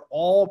with you, that are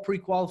all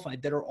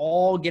pre-qualified, that are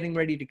all getting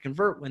ready to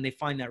convert when they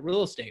find that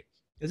real estate.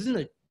 This isn't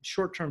a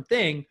short-term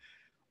thing.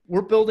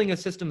 We're building a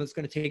system that's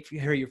going to take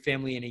care of your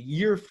family in a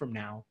year from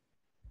now.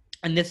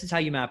 And this is how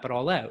you map it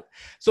all out.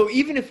 So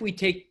even if we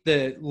take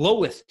the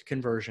lowest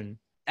conversion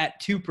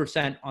at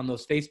 2% on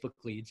those Facebook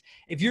leads,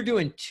 if you're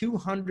doing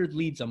 200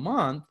 leads a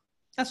month,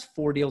 that's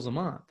 4 deals a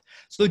month.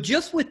 So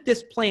just with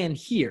this plan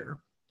here,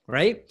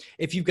 right?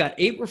 If you've got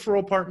 8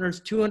 referral partners,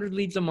 200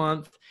 leads a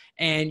month,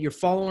 and you're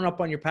following up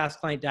on your past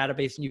client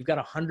database and you've got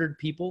 100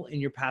 people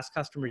in your past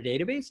customer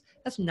database,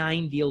 that's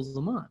 9 deals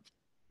a month.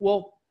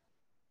 Well,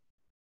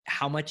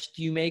 how much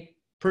do you make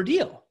per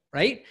deal,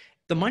 right?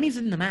 The money's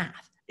in the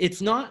math.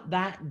 It's not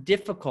that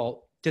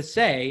difficult to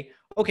say,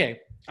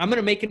 okay, I'm going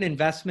to make an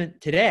investment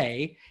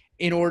today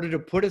in order to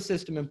put a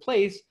system in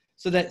place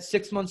so that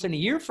 6 months and a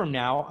year from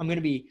now, I'm going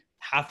to be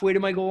halfway to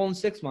my goal in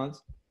 6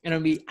 months and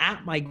I'm going to be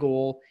at my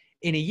goal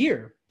in a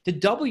year. To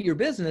double your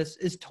business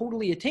is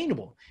totally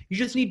attainable. You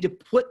just need to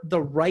put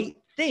the right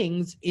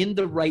things in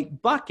the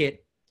right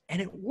bucket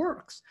and it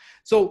works.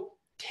 So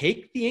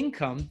take the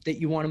income that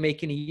you want to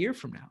make in a year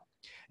from now.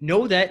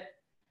 Know that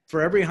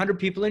for every 100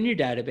 people in your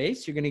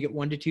database, you're going to get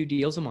 1 to 2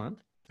 deals a month,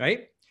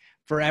 right?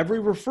 For every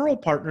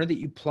referral partner that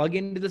you plug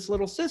into this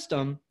little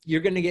system,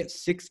 you're going to get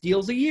 6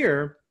 deals a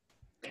year.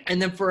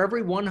 And then for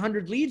every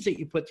 100 leads that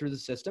you put through the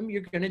system,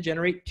 you're going to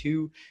generate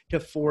 2 to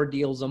 4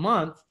 deals a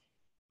month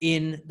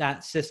in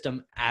that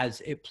system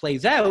as it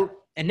plays out.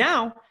 And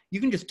now you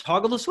can just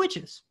toggle the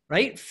switches,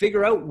 right?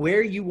 Figure out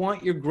where you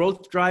want your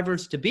growth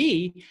drivers to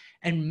be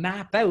and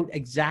map out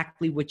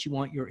exactly what you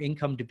want your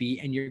income to be.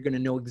 And you're going to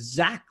know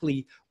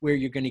exactly where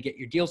you're going to get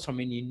your deals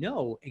from, and you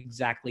know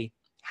exactly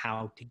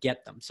how to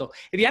get them. So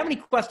if you have any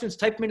questions,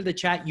 type them into the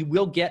chat. You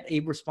will get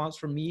a response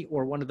from me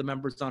or one of the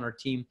members on our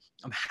team.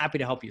 I'm happy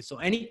to help you. So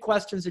any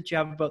questions that you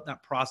have about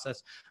that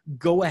process,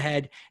 go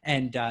ahead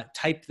and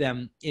type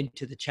them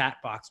into the chat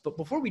box. But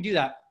before we do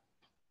that,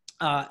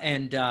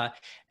 and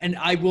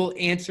I will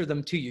answer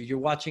them to you. You're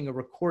watching a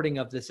recording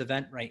of this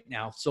event right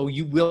now, so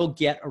you will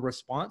get a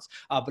response,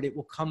 but it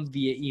will come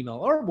via email,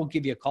 or we'll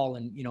give you a call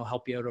and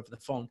help you out over the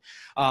phone.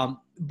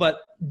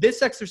 But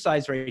this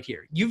exercise right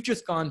here, you've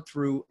just gone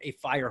through a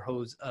fire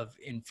hose of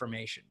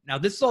information. Now,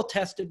 this is all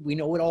tested. We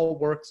know it all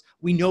works.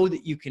 We know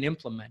that you can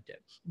implement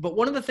it. But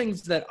one of the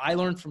things that I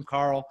learned from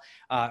Carl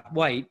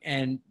White,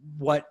 and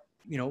what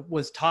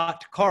was taught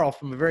to Carl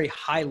from a very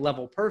high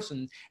level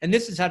person, and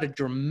this has had a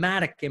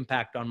dramatic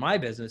impact on my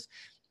business,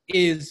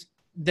 is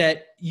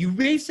that you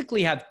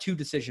basically have 2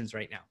 decisions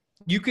right now.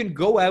 You can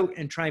go out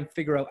and try and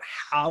figure out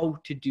how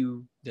to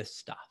do this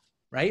stuff,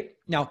 right?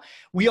 Now,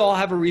 we all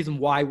have a reason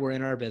why we're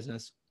in our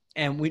business,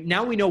 and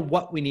now we know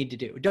what we need to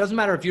do. It doesn't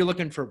matter if you're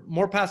looking for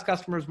more past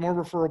customers, more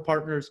referral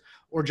partners,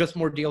 or just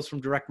more deals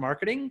from direct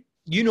marketing.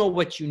 You know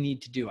what you need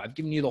to do. I've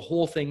given you the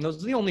whole thing.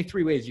 Those are the only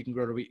 3 ways you can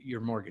grow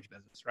your mortgage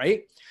business,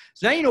 right?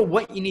 So now you know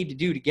what you need to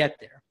do to get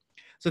there.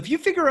 So if you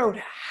figure out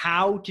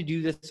how to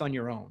do this on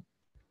your own,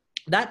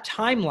 that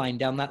timeline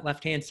down that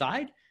left-hand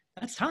side,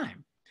 that's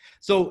time.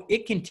 So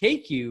it can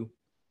take you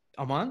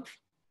a month,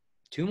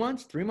 2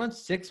 months, 3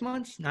 months, 6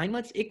 months, 9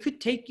 months. It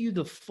could take you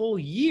the full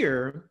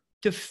year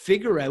to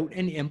figure out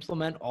and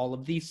implement all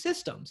of these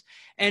systems.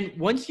 And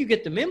once you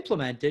get them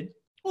implemented,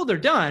 Well, they're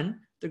done.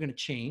 They're going to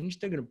change.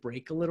 They're going to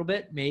break a little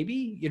bit,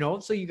 maybe,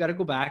 so you got to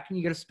go back and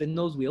you got to spin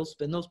those wheels,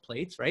 spin those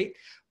plates, right?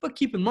 But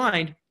keep in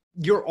mind,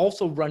 you're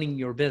also running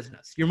your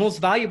business. Your most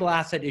valuable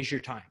asset is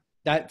your time.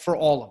 That for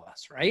all of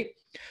us, right?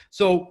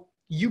 So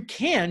you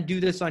can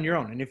do this on your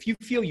own. And if you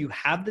feel you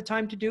have the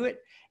time to do it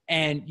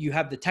and you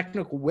have the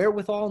technical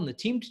wherewithal and the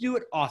team to do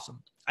it,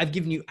 awesome. I've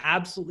given you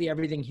absolutely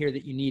everything here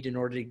that you need in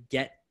order to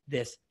get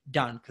this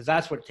done, because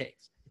that's what it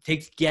takes. It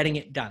takes getting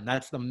it done.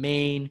 That's the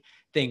main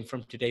thing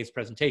from today's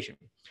presentation.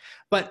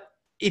 But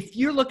if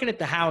you're looking at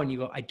the how and you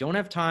go, I don't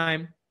have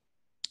time,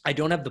 I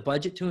don't have the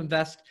budget to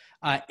invest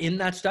in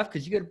that stuff,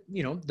 because you got,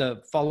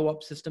 the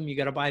follow-up system, you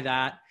got to buy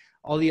that,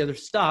 all the other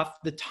stuff,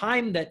 the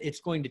time that it's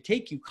going to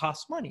take you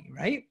costs money,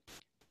 right?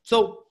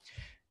 So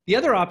the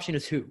other option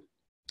is who.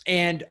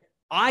 And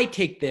I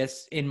take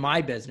this in my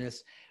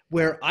business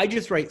where I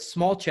just write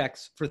small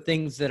checks for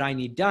things that I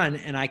need done,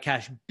 and I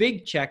cash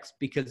big checks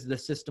because the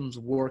systems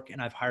work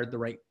and I've hired the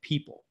right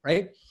people,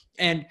 right?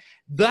 And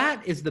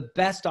that is the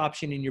best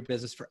option in your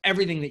business for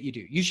everything that you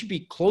do. You should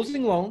be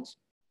closing loans,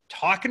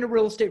 talking to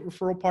real estate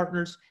referral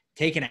partners,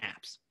 taking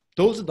apps.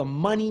 Those are the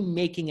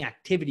money-making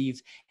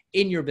activities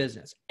in your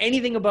business.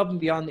 Anything above and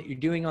beyond that you're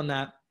doing on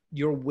that,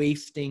 you're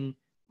wasting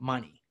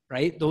money,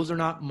 right? Those are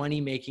not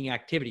money-making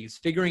activities.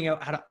 Figuring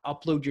out how to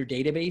upload your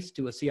database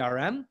to a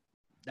CRM,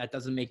 that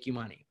doesn't make you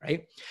money,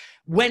 right?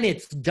 When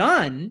it's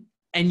done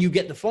and you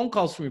get the phone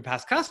calls from your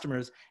past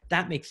customers,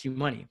 that makes you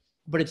money.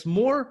 But it's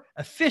more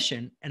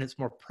efficient and it's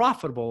more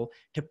profitable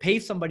to pay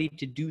somebody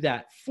to do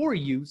that for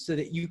you so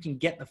that you can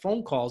get the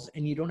phone calls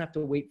and you don't have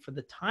to wait for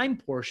the time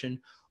portion,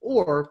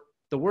 or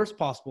the worst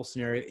possible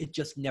scenario, it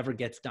just never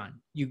gets done.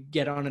 You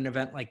get on an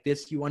event like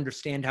this, you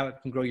understand how it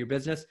can grow your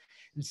business,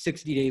 and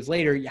 60 days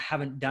later, you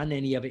haven't done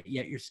any of it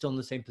yet. You're still in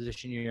the same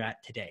position you're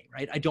at today,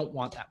 right? I don't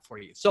want that for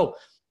you. So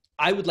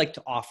I would like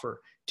to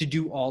offer to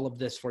do all of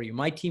this for you.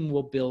 My team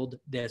will build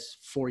this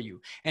for you.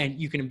 And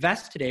you can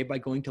invest today by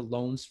going to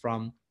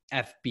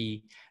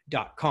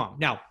loansfromfb.com.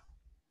 Now,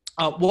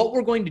 what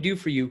we're going to do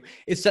for you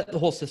is set the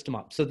whole system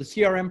up. So the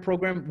CRM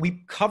program,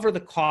 we cover the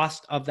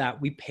cost of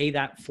that. We pay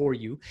that for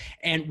you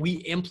and we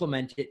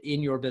implement it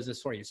in your business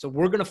for you. So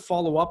we're going to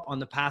follow up on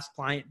the past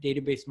client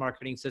database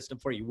marketing system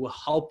for you. We'll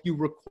help you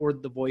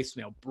record the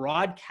voicemail,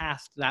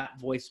 broadcast that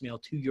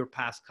voicemail to your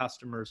past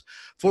customers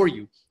for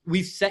you.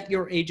 We've set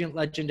your Agent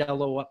Legend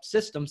LO up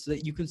system so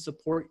that you can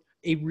support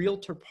a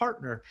realtor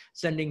partner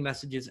sending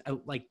messages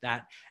out like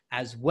that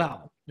as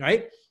well,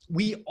 right?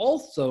 We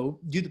also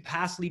do the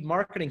past lead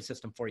marketing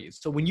system for you.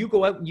 So when you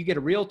go out and you get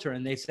a realtor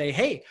and they say,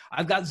 hey,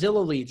 I've got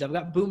Zillow leads, I've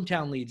got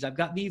Boomtown leads, I've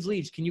got these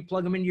leads, can you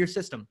plug them into your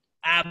system?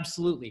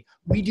 Absolutely.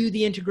 We do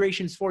the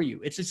integrations for you.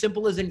 It's as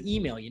simple as an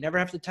email. You never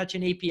have to touch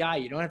an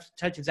API. You don't have to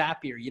touch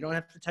Zapier. You don't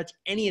have to touch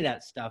any of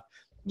that stuff.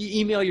 You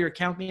email your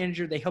account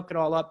manager, they hook it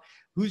all up.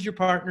 Who's your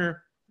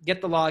partner? Get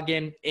the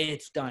login,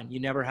 it's done. You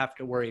never have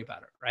to worry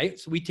about it, right?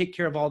 So we take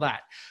care of all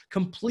that.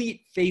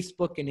 Complete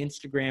Facebook and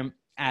Instagram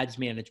ads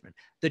management,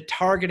 the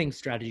targeting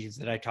strategies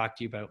that I talked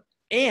to you about,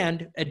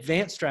 and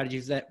advanced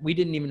strategies that we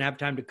didn't even have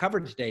time to cover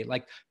today,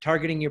 like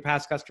targeting your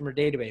past customer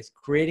database,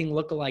 creating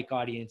lookalike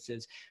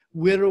audiences,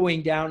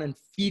 whittling down and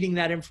feeding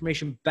that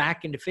information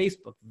back into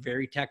Facebook.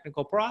 Very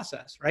technical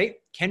process, right?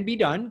 Can be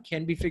done,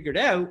 can be figured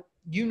out.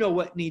 You know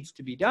what needs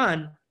to be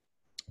done,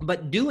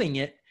 but doing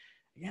it,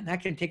 again,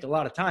 that can take a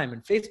lot of time,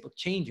 and Facebook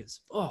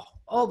changes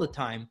all the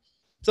time.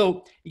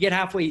 So you get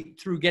halfway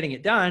through getting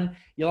it done,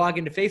 you log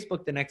into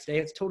Facebook the next day,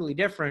 it's totally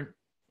different.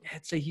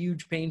 It's a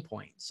huge pain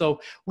point.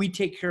 So we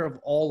take care of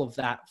all of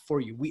that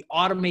for you. We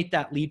automate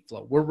that lead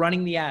flow. We're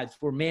running the ads.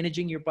 We're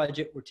managing your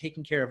budget. We're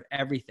taking care of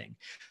everything.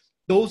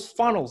 Those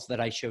funnels that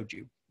I showed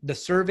you, the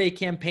survey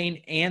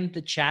campaign and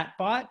the chat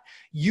bot,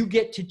 you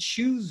get to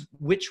choose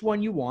which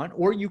one you want,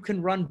 or you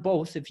can run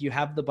both if you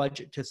have the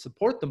budget to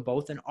support them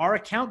both, and our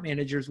account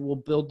managers will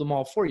build them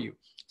all for you.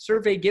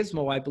 Survey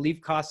Gizmo, I believe,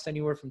 costs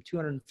anywhere from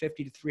 $250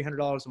 to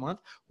 $300 a month.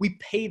 We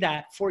pay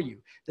that for you.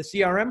 The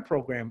CRM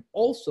program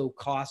also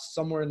costs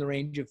somewhere in the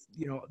range of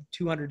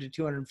 $200 to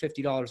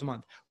 $250 a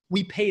month.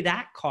 We pay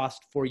that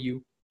cost for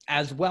you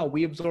as well.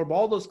 We absorb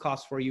all those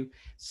costs for you,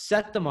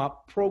 set them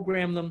up,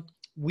 program them.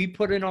 We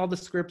put in all the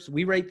scripts,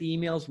 we write the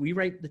emails, we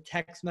write the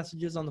text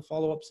messages on the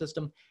follow-up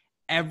system.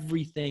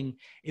 Everything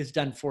is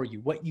done for you.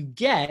 What you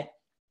get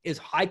is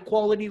high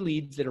quality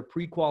leads that are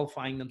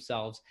pre-qualifying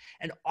themselves,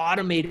 and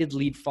automated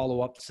lead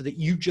follow-up so that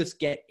you just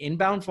get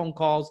inbound phone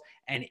calls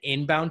and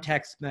inbound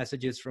text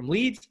messages from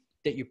leads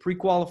that you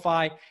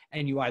pre-qualify,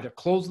 and you either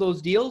close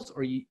those deals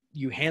or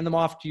you hand them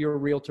off to your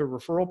realtor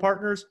referral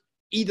partners.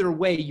 Either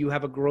way, you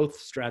have a growth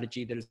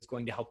strategy that is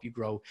going to help you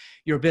grow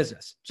your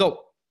business.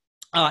 So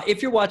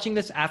if you're watching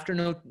this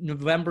after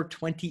November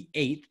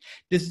 28th,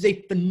 this is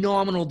a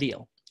phenomenal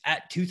deal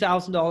at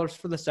 $2,000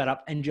 for the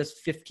setup and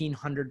just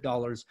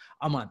 $1,500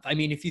 a month. I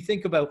mean, if you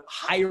think about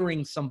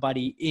hiring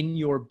somebody in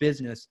your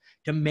business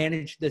to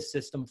manage this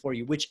system for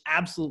you, which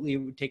absolutely it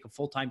would take a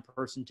full-time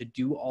person to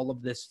do all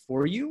of this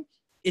for you,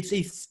 it's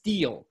a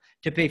steal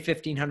to pay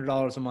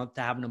 $1,500 a month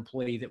to have an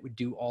employee that would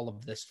do all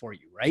of this for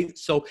you, right?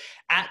 So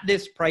at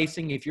this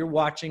pricing, if you're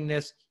watching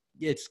this,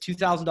 it's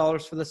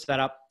 $2,000 for the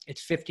setup.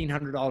 It's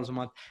 $1,500 a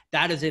month.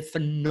 That is a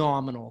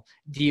phenomenal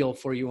deal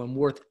for you and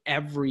worth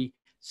every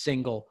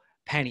single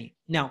penny.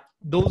 Now,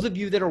 those of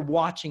you that are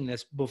watching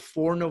this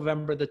before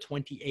November the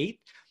 28th,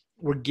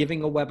 we're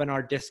giving a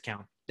webinar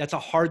discount. That's a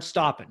hard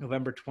stop at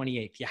November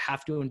 28th. You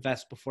have to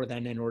invest before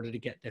then in order to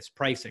get this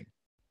pricing.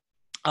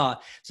 So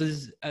this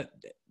is,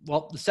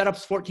 well, the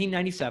setup's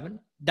 $14.97.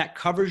 That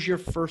covers your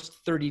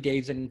first 30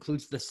 days. It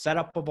includes the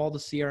setup of all the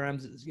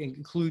CRMs. It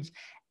includes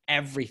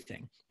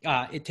everything.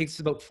 It takes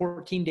about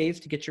 14 days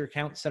to get your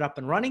account set up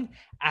and running.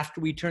 After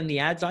we turn the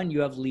ads on,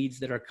 you have leads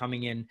that are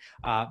coming in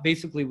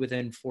basically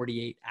within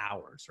 48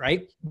 hours,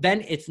 right?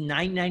 Then it's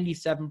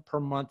 $9.97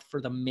 per month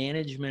for the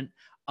management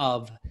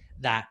of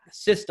that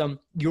system.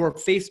 Your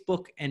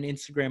Facebook and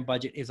Instagram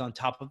budget is on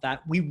top of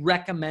that. We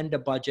recommend a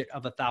budget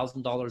of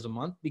 $1,000 a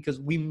month because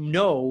we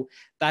know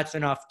that's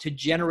enough to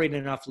generate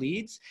enough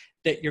leads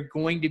that you're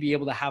going to be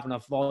able to have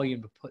enough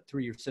volume to put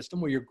through your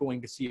system where you're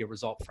going to see a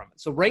result from it.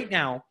 So right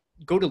now,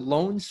 go to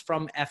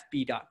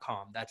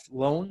loansfromfb.com. That's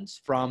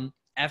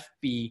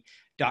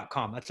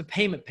loansfromfb.com. That's a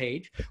payment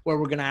page where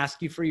we're going to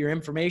ask you for your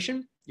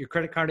information, your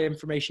credit card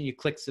information. You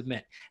click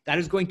submit. That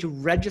is going to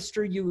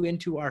register you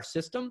into our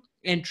system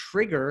and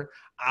trigger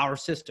our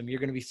system. You're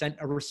going to be sent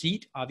a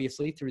receipt,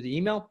 obviously, through the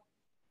email.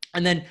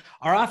 And then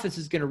our office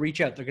is going to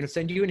reach out. They're going to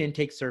send you an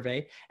intake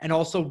survey and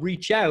also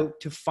reach out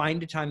to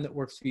find a time that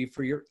works for you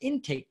for your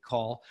intake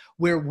call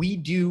where we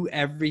do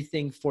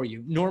everything for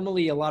you.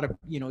 Normally, a lot of,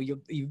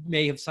 you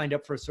may have signed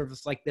up for a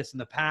service like this in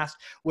the past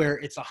where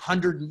it's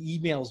 100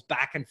 emails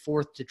back and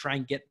forth to try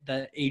and get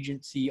the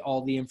agency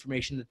all the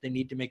information that they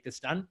need to make this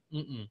done.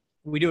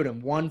 We do it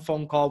in one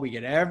phone call. We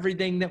get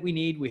everything that we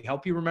need. We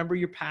help you remember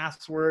your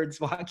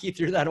passwords, walk you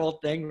through that whole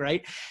thing,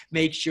 right?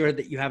 Make sure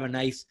that you have a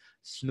nice,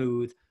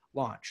 smooth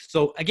launch.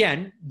 So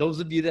again, those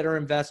of you that are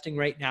investing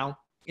right now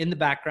in the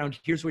background,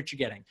 here's what you're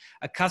getting.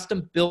 A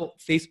custom built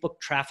Facebook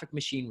traffic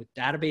machine with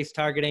database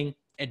targeting,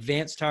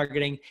 advanced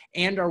targeting,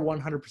 and our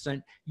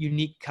 100%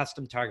 unique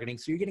custom targeting.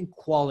 So you're getting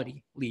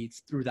quality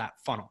leads through that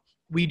funnel.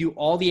 We do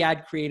all the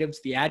ad creatives,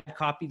 the ad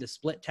copy, the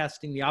split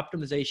testing, the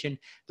optimization,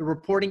 the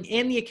reporting,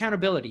 and the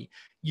accountability.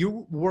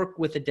 You work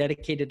with a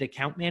dedicated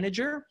account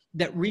manager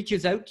that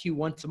reaches out to you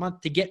once a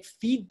month to get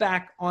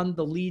feedback on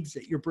the leads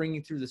that you're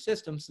bringing through the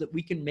system so that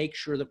we can make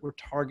sure that we're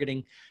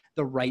targeting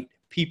the right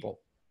people.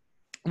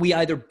 We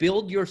either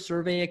build your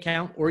survey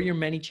account or your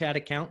ManyChat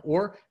account,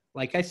 or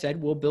like I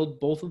said, we'll build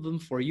both of them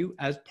for you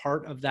as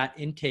part of that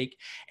intake.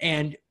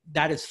 And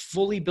that is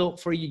fully built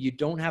for you. You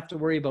don't have to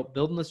worry about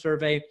building the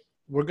survey.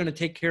 We're going to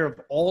take care of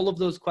all of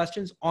those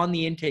questions on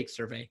the intake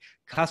survey,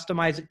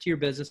 customize it to your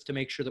business to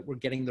make sure that we're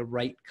getting the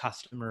right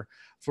customer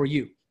for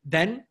you.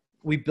 Then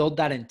we build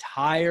that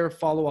entire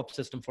follow-up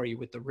system for you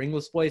with the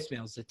ringless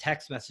voicemails, the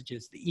text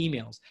messages, the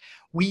emails.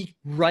 We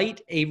write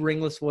a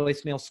ringless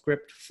voicemail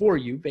script for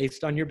you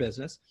based on your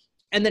business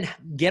and then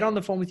get on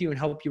the phone with you and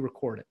help you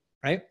record it,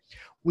 right?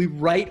 We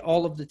write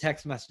all of the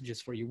text messages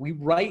for you. We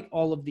write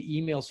all of the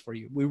emails for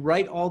you. We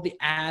write all the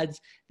ads,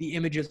 the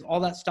images,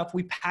 all that stuff.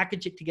 We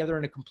package it together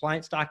in a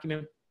compliance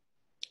document,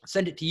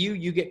 send it to you.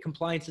 You get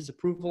compliance's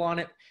approval on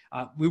it.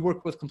 We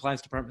work with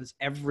compliance departments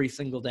every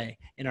single day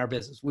in our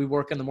business. We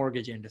work in the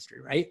mortgage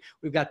industry, right?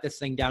 We've got this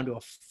thing down to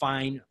a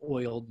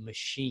fine-oiled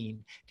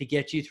machine to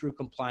get you through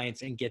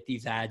compliance and get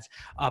these ads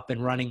up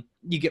and running.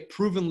 You get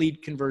proven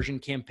lead conversion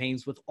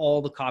campaigns with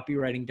all the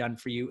copywriting done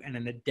for you and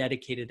a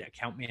dedicated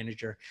account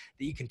manager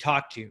that you can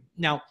talk to.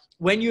 Now,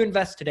 when you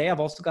invest today, I've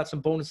also got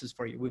some bonuses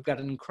for you. We've got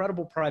an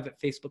incredible private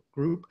Facebook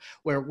group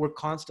where we're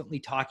constantly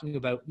talking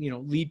about,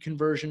 lead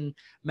conversion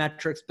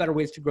metrics, better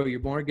ways to grow your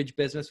mortgage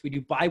business. We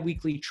do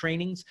bi-weekly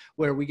trainings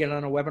where we get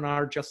on a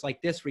webinar just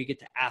like this, where you get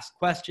to ask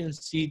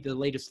questions, see the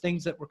latest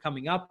things that we're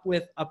coming up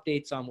with,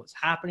 updates on what's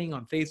happening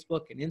on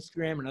Facebook and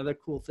Instagram and other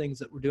cool things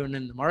that we're doing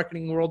in the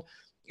marketing world.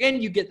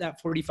 And you get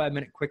that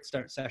 45-minute quick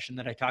start session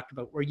that I talked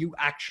about where you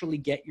actually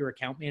get your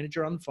account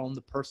manager on the phone,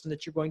 the person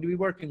that you're going to be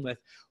working with,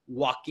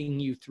 walking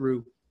you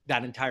through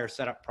that entire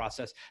setup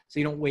process so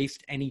you don't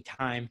waste any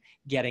time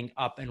getting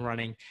up and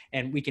running.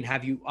 And we can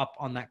have you up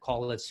on that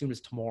call as soon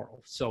as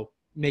tomorrow. So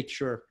make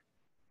sure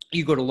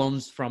you go to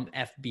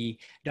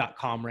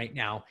loansfromfb.com right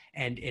now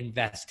and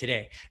invest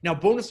today. Now,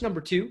 bonus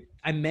number 2,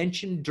 I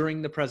mentioned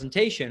during the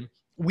presentation,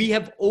 we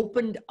have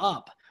opened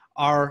up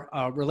our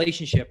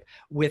relationship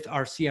with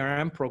our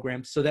CRM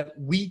program so that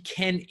we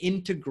can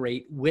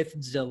integrate with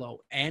Zillow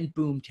and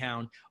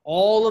Boomtown,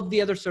 all of the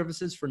other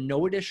services for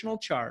no additional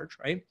charge,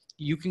 right?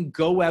 You can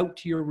go out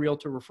to your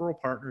realtor referral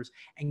partners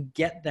and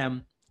get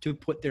them to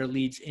put their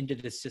leads into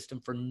the system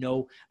for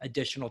no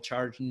additional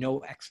charge, no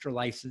extra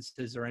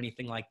licenses or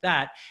anything like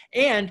that.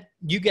 And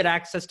you get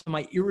access to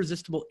my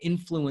Irresistible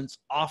Influence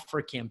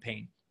offer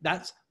campaign.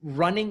 That's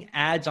running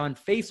ads on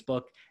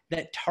Facebook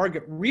that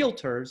target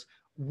realtors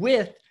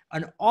with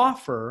an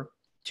offer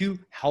to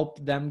help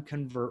them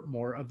convert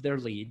more of their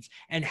leads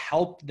and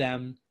help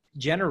them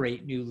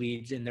generate new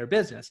leads in their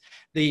business.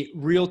 The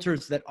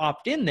realtors that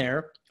opt in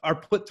there are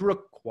put through a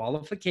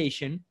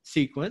qualification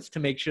sequence to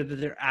make sure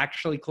that they're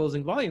actually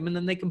closing volume, and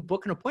then they can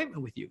book an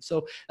appointment with you.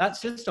 So that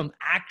system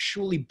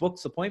actually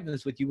books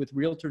appointments with you with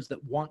realtors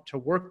that want to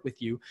work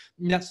with you.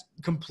 And that's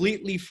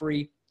completely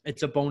free.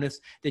 It's a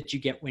bonus that you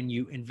get when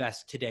you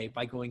invest today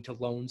by going to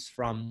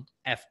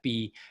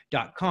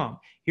loansfromfb.com.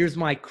 Here's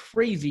my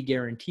crazy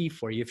guarantee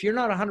for you. If you're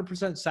not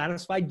 100%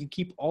 satisfied, you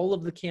keep all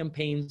of the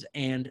campaigns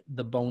and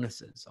the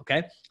bonuses,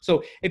 okay?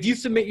 So if you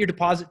submit your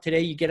deposit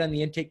today, you get on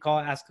the intake call,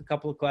 ask a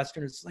couple of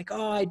questions. It's like,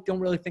 oh, I don't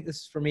really think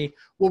this is for me.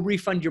 We'll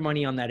refund your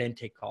money on that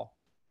intake call.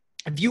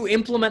 If you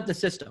implement the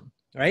system,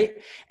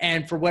 right,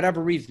 and for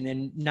whatever reason,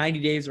 in 90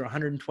 days or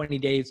 120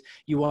 days,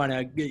 you want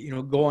to,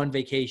 go on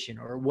vacation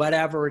or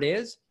whatever it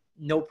is,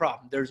 no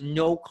problem. There's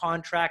no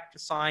contract to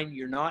sign.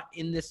 You're not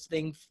in this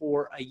thing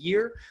for a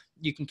year.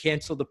 You can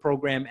cancel the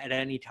program at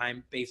any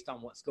time based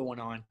on what's going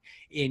on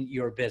in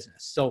your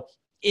business. So,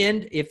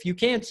 and if you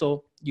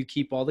cancel, you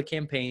keep all the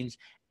campaigns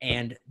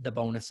and the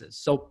bonuses.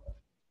 So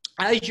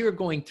as you're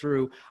going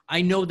through,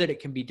 I know that it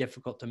can be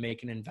difficult to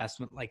make an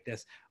investment like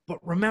this, but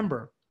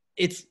remember,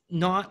 it's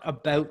not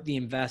about the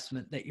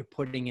investment that you're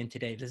putting in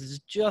today. This is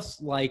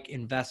just like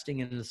investing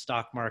in the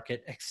stock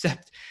market,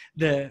 except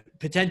the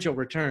potential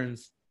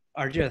returns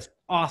are just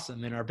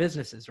awesome in our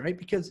businesses, right?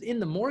 Because in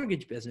the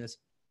mortgage business,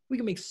 we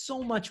can make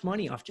so much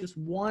money off just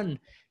one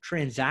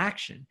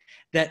transaction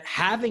that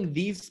having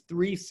these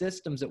three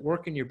systems that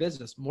work in your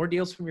business, more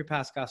deals from your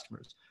past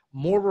customers,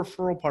 more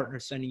referral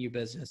partners sending you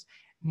business,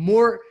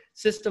 more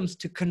systems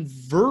to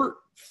convert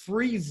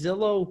free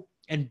Zillow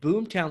and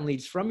Boomtown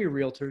leads from your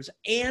realtors,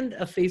 and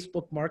a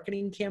Facebook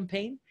marketing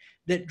campaign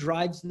that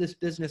drives this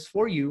business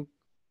for you.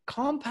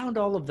 Compound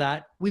all of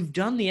that. We've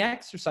done the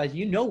exercise.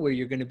 You know where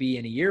you're going to be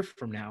in a year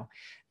from now.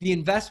 The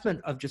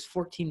investment of just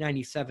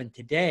 $14.97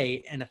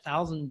 today and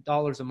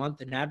 $1,000 a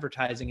month in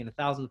advertising and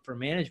 $1,000 for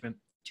management,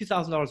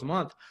 $2,000 a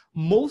month.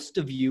 Most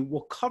of you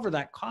will cover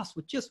that cost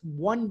with just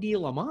one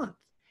deal a month.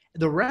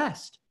 The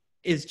rest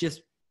is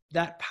just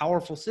that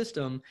powerful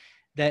system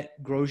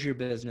that grows your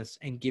business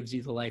and gives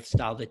you the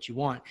lifestyle that you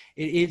want.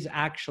 It is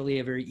actually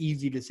a very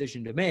easy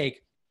decision to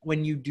make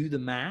when you do the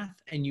math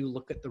and you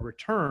look at the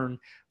return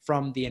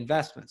from the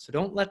investment. So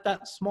don't let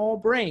that small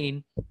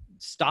brain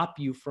stop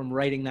you from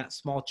writing that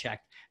small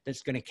check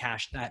that's going to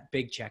cash that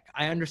big check.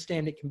 I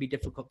understand it can be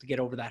difficult to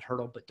get over that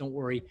hurdle, but don't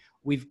worry,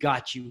 we've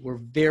got you. We're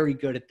very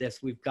good at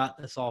this. We've got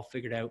this all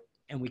figured out,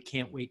 and we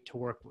can't wait to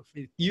work with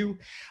you.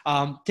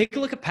 Take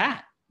a look at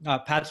Pat.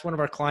 Pat's one of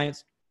our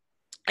clients.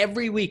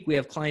 Every week we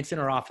have clients in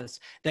our office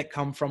that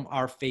come from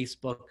our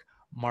Facebook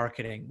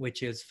marketing,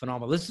 which is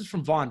phenomenal. This is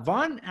from Vaughn.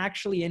 Vaughn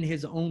actually in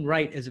his own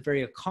right is a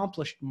very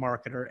accomplished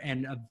marketer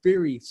and a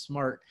very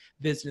smart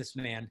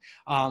businessman.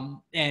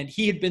 And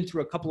he had been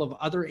through a couple of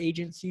other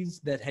agencies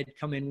that had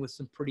come in with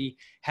some pretty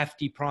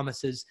hefty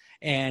promises.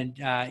 And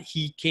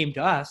he came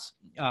to us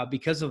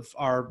because of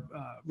our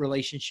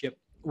relationship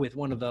with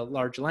one of the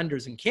large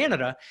lenders in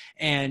Canada.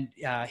 And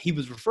he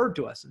was referred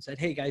to us and said,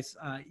 hey guys,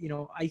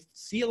 I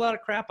see a lot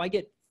of crap. I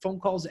get phone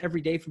calls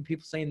every day from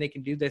people saying they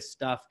can do this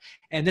stuff.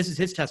 And this is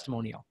his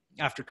testimonial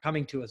after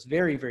coming to us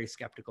very, very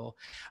skeptical.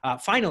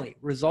 Finally,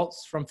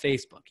 results from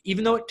Facebook.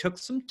 Even though it took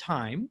some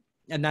time,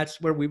 and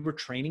that's where we were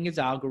training his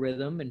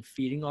algorithm and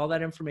feeding all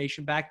that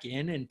information back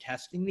in and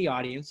testing the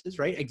audiences,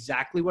 right?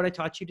 Exactly what I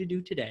taught you to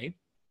do today.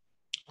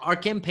 Our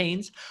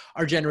campaigns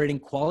are generating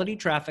quality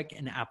traffic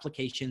and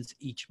applications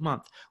each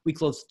month. We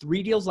closed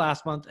 3 deals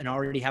last month and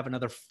already have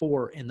another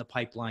 4 in the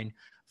pipeline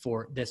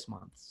for this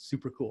month.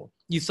 Super cool.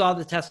 You saw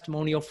the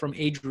testimonial from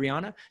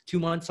Adriana, 2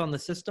 months on the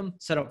system,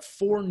 set up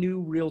 4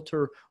 new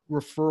realtor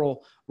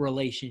referral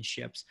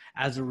relationships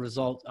as a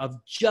result of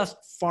just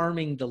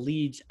farming the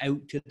leads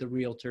out to the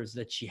realtors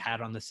that she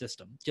had on the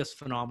system. Just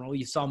phenomenal.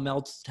 You saw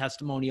Mel's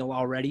testimonial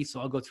already, so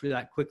I'll go through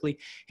that quickly.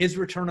 His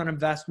return on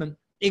investment,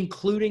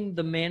 including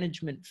the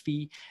management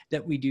fee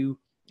that we do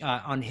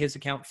on his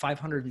account,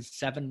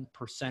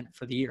 507%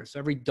 for the year. So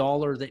every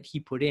dollar that he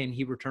put in,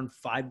 he returned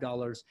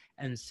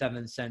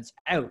 $5.07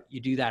 out. You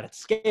do that at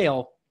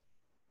scale,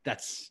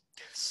 that's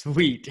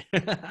sweet.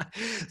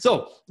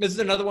 So this is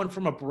another one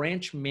from a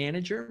branch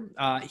manager.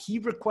 He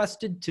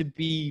requested to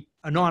be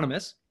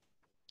anonymous.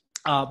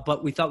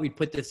 But we thought we'd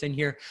put this in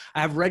here.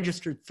 I have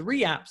registered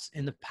 3 apps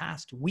in the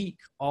past week,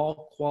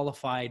 all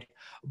qualified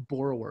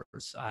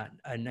borrowers.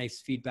 A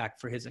nice feedback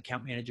for his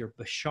account manager,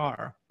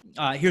 Bashar.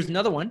 Here's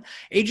another one.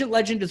 Agent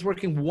Legend is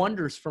working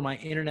wonders for my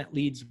internet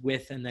leads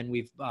with, and then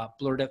we've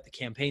blurred out the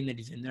campaign that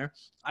he's in there.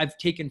 I've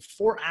taken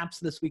 4 apps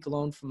this week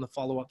alone from the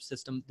follow-up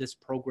system. This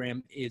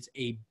program is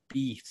a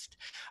beast,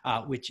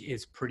 which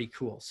is pretty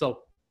cool.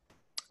 So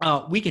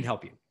we can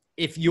help you.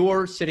 If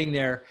you're sitting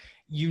there,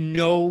 you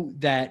know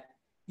that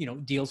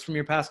deals from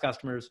your past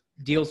customers,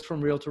 deals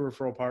from realtor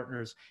referral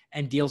partners,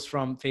 and deals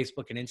from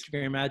Facebook and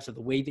Instagram ads are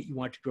the way that you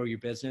want to grow your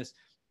business,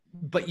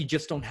 but you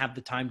just don't have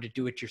the time to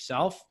do it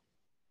yourself.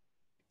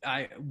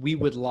 We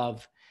would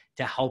love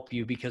to help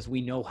you because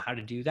we know how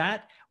to do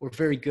that. We're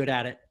very good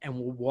at it, and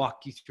we'll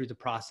walk you through the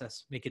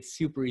process, make it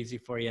super easy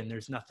for you. And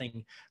there's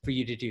nothing for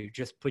you to do.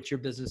 Just put your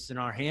business in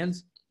our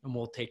hands and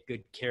we'll take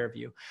good care of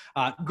you.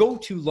 Go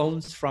to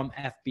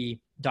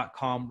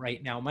loansfromfb.com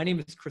right now. My name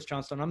is Chris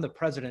Johnstone. I'm the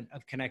president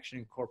of Connection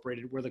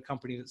Incorporated. We're the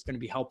company that's going to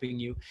be helping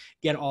you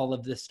get all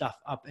of this stuff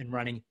up and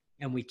running,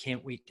 and we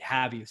can't wait to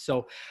have you.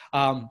 So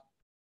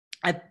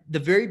at the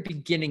very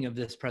beginning of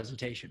this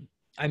presentation,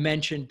 I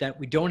mentioned that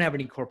we don't have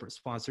any corporate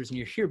sponsors, and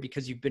you're here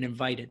because you've been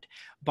invited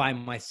by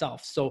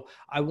myself. So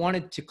I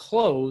wanted to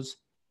close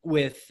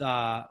with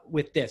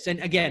this. And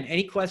again,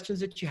 any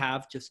questions that you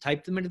have, just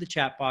type them into the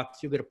chat box.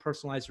 You'll get a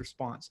personalized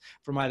response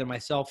from either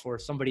myself or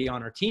somebody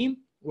on our team,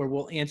 where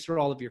we'll answer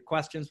all of your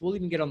questions. We'll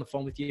even get on the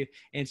phone with you,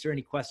 answer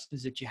any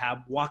questions that you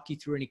have, walk you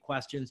through any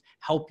questions,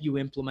 help you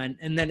implement.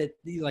 And then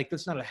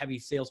that's not a heavy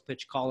sales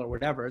pitch call or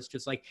whatever. It's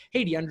just like,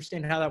 hey, do you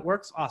understand how that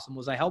works? Awesome.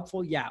 Was I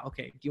helpful? Yeah.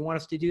 Okay. Do you want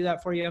us to do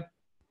that for you?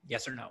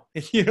 Yes or no?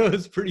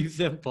 It's pretty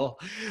simple.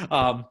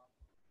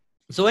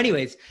 So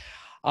anyways,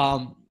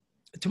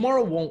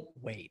 tomorrow won't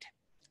wait.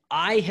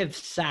 I have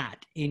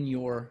sat in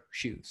your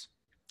shoes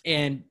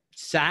and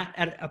sat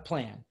at a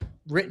plan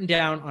written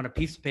down on a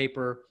piece of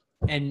paper,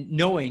 and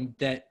knowing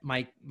that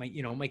my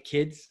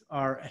kids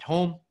are at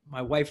home,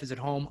 my wife is at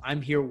home,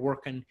 I'm here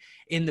working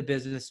in the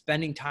business,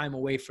 spending time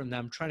away from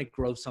them, trying to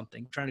grow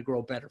something, trying to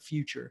grow a better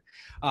future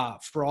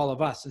for all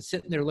of us, and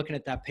sitting there looking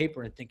at that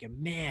paper and thinking,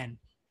 man,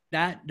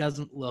 that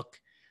doesn't look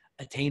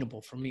attainable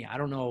for me. I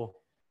don't know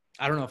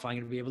if I'm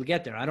going to be able to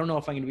get there. I don't know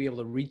if I'm going to be able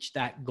to reach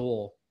that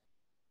goal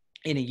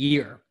in a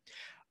year.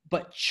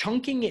 But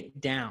chunking it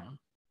down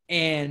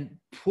and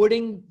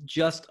putting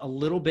just a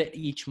little bit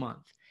each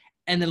month,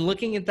 and then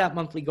looking at that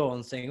monthly goal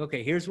and saying,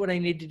 okay, here's what I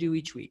need to do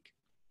each week.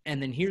 And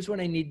then here's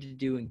what I need to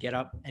do and get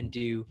up and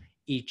do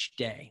each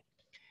day.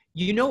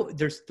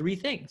 There's 3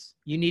 things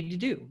you need to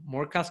do: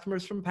 more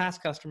customers from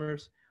past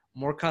customers,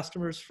 more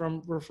customers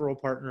from referral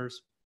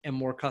partners, and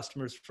more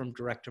customers from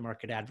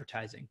direct-to-market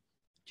advertising.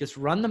 Just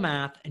run the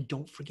math and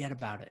don't forget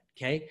about it,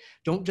 okay?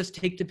 Don't just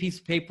take the piece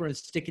of paper and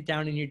stick it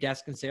down in your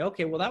desk and say,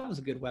 okay, well, that was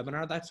a good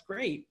webinar. That's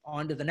great.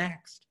 On to the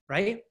next,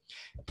 right?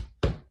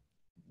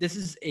 This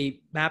is a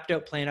mapped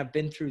out plan. I've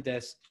been through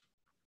this,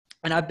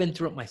 and I've been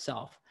through it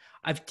myself.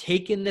 I've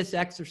taken this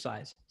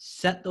exercise,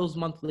 set those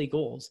monthly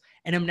goals,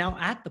 and I'm now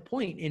at the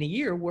point in a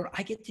year where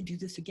I get to do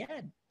this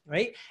again.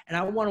 Right? And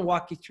I want to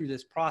walk you through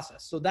this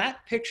process. So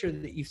that picture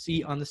that you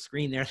see on the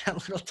screen there, that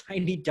little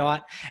tiny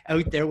dot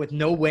out there with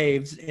no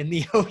waves in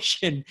the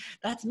ocean,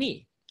 that's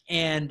me.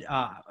 And,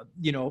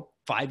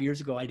 5 years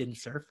ago, I didn't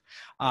surf,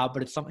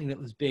 but it's something that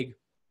was big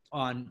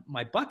on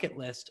my bucket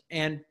list.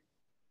 And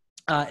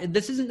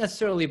this isn't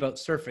necessarily about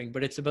surfing,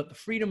 but it's about the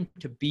freedom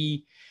to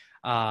be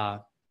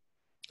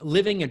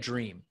living a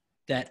dream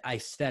that I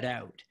set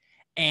out,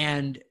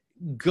 and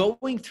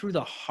going through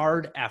the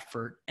hard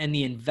effort and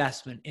the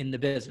investment in the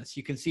business.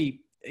 You can see,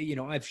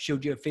 I've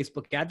showed you a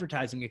Facebook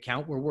advertising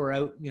account where we're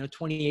out,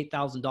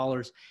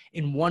 $28,000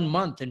 in 1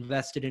 month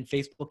invested in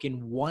Facebook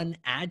in one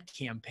ad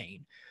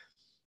campaign.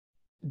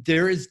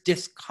 There is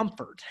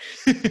discomfort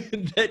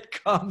that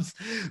comes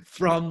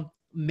from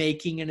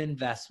making an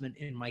investment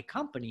in my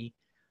company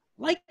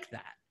like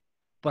that.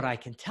 But I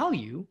can tell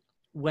you,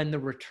 when the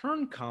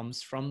return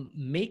comes from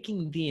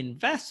making the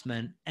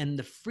investment and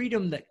the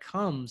freedom that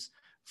comes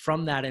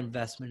from that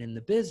investment in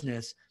the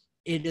business,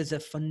 it is a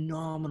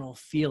phenomenal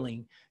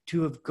feeling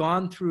to have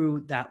gone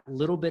through that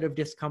little bit of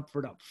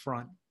discomfort up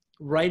front,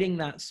 writing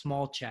that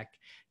small check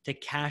to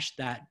cash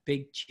that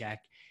big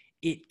check.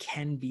 It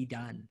can be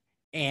done,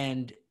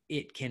 and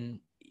it can,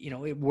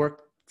 it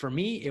worked for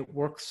me. It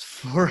works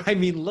for,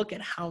 look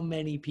at how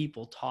many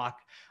people talk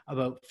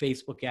about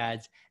Facebook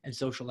ads and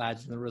social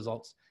ads and the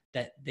results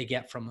that they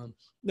get from them.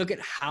 Look at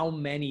how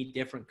many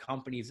different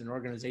companies and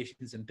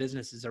organizations and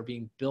businesses are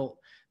being built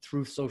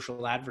through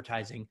social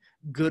advertising,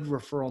 good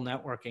referral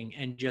networking,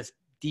 and just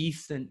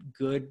decent,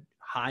 good,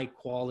 high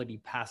quality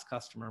past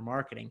customer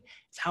marketing.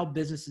 It's how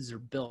businesses are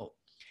built.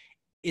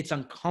 It's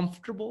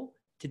uncomfortable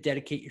to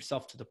dedicate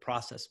yourself to the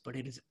process, but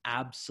it is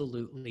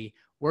absolutely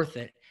worth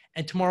it.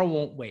 And tomorrow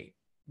won't wait,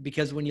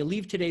 because when you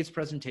leave today's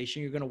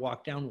presentation, you're going to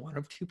walk down one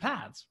of 2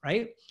 paths,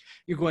 right?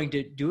 You're going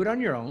to do it on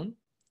your own,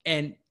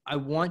 and I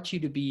want you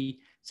to be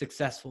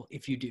successful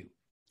if you do,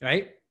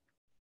 right?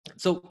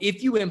 So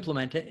if you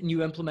implement it, and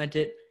you implement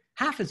it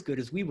half as good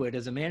as we would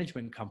as a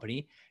management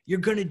company, you're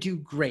going to do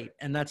great.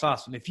 And that's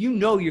awesome. If you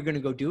know you're going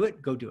to go do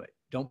it, go do it.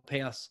 Don't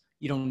pay us.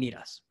 You don't need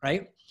us,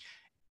 right?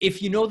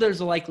 If you know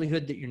there's a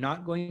likelihood that you're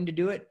not going to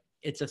do it,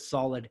 it's a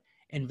solid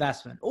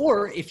investment.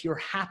 Or if you're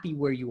happy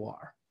where you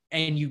are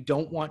and you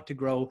don't want to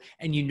grow,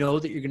 and you know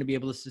that you're going to be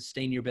able to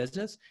sustain your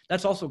business,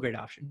 that's also a great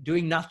option.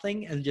 Doing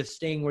nothing and just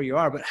staying where you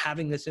are, but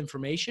having this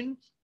information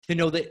to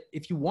know that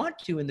if you want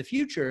to in the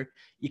future,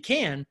 you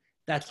can,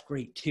 that's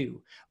great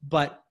too.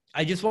 But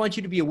I just want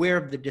you to be aware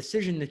of the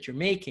decision that you're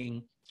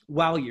making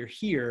while you're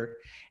here.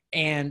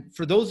 And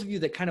for those of you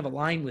that kind of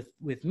align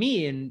with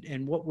me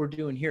and what we're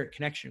doing here at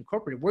Connection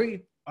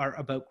Incorporated, are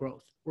about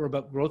growth. We're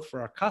about growth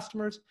for our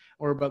customers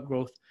or about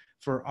growth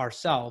for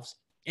ourselves.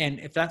 And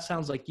if that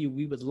sounds like you,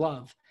 we would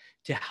love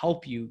to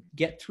help you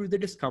get through the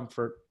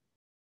discomfort,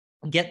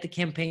 get the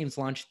campaigns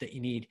launched that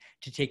you need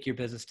to take your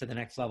business to the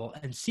next level,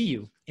 and see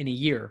you in a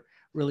year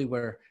really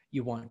where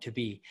you want to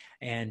be.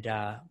 And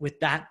with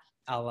that,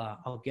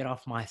 I'll get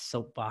off my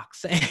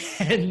soapbox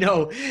and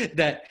know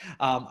that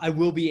I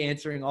will be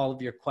answering all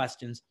of your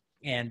questions,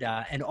 and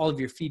all of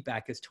your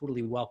feedback is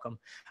totally welcome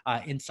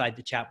inside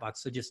the chat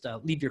box. So just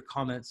leave your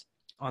comments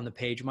on the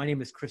page. My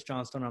name is Chris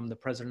Johnstone. I'm the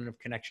president of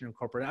Connection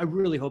Incorporated. I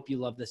really hope you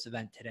love this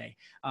event today.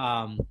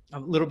 I'm a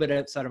little bit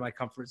outside of my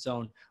comfort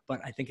zone,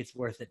 but I think it's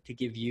worth it to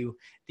give you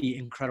the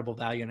incredible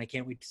value. And I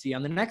can't wait to see you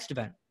on the next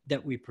event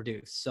that we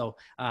produce. So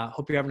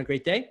hope you're having a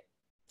great day,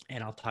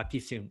 and I'll talk to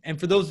you soon. And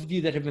for those of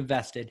you that have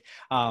invested,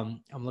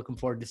 I'm looking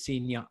forward to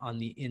seeing you on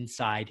the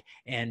inside.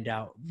 And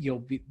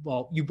you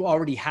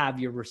already have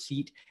your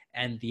receipt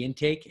and the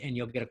intake, and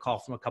you'll get a call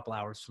from a couple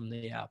hours from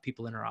the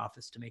people in our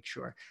office to make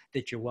sure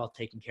that you're well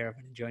taken care of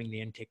and enjoying the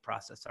intake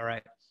process. All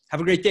right.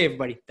 Have a great day,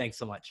 everybody. Thanks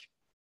so much.